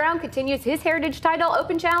 Andy Brown continues his Heritage title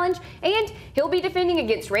open challenge, and he'll be defending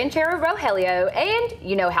against Ranchero Rogelio. And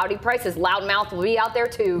you know Howdy Price's loudmouth will be out there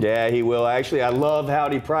too. Yeah, he will. Actually, I love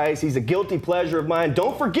Howdy Price. He's a guilty pleasure of mine.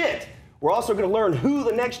 Don't forget, we're also going to learn who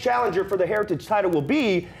the next challenger for the Heritage title will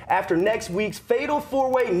be after next week's Fatal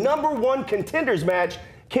 4-Way #1 Contenders match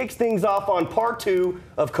kicks things off on Part 2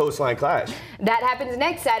 of Coastline Clash. That happens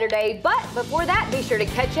next Saturday, but before that, be sure to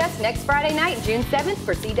catch us next Friday night, June 7th,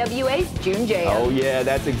 for CWA's June Jam. Oh yeah,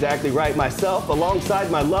 that's exactly right. Myself, alongside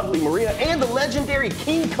my lovely Maria, and the legendary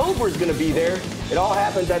King Cobra is going to be there. It all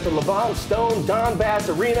happens at the Levon Stone Don Bass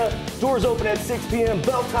Arena. Doors open at 6 p.m.,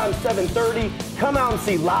 bell time 7:30. Come out and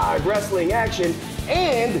see live wrestling action.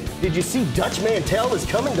 And did you see Dutch Mantell is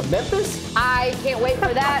coming to Memphis? I can't wait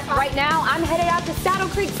for that. Right now, I'm headed out to Saddle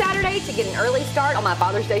Creek Saturday to get an early start on my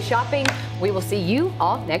Father's Day shopping. We will see you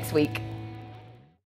all next week.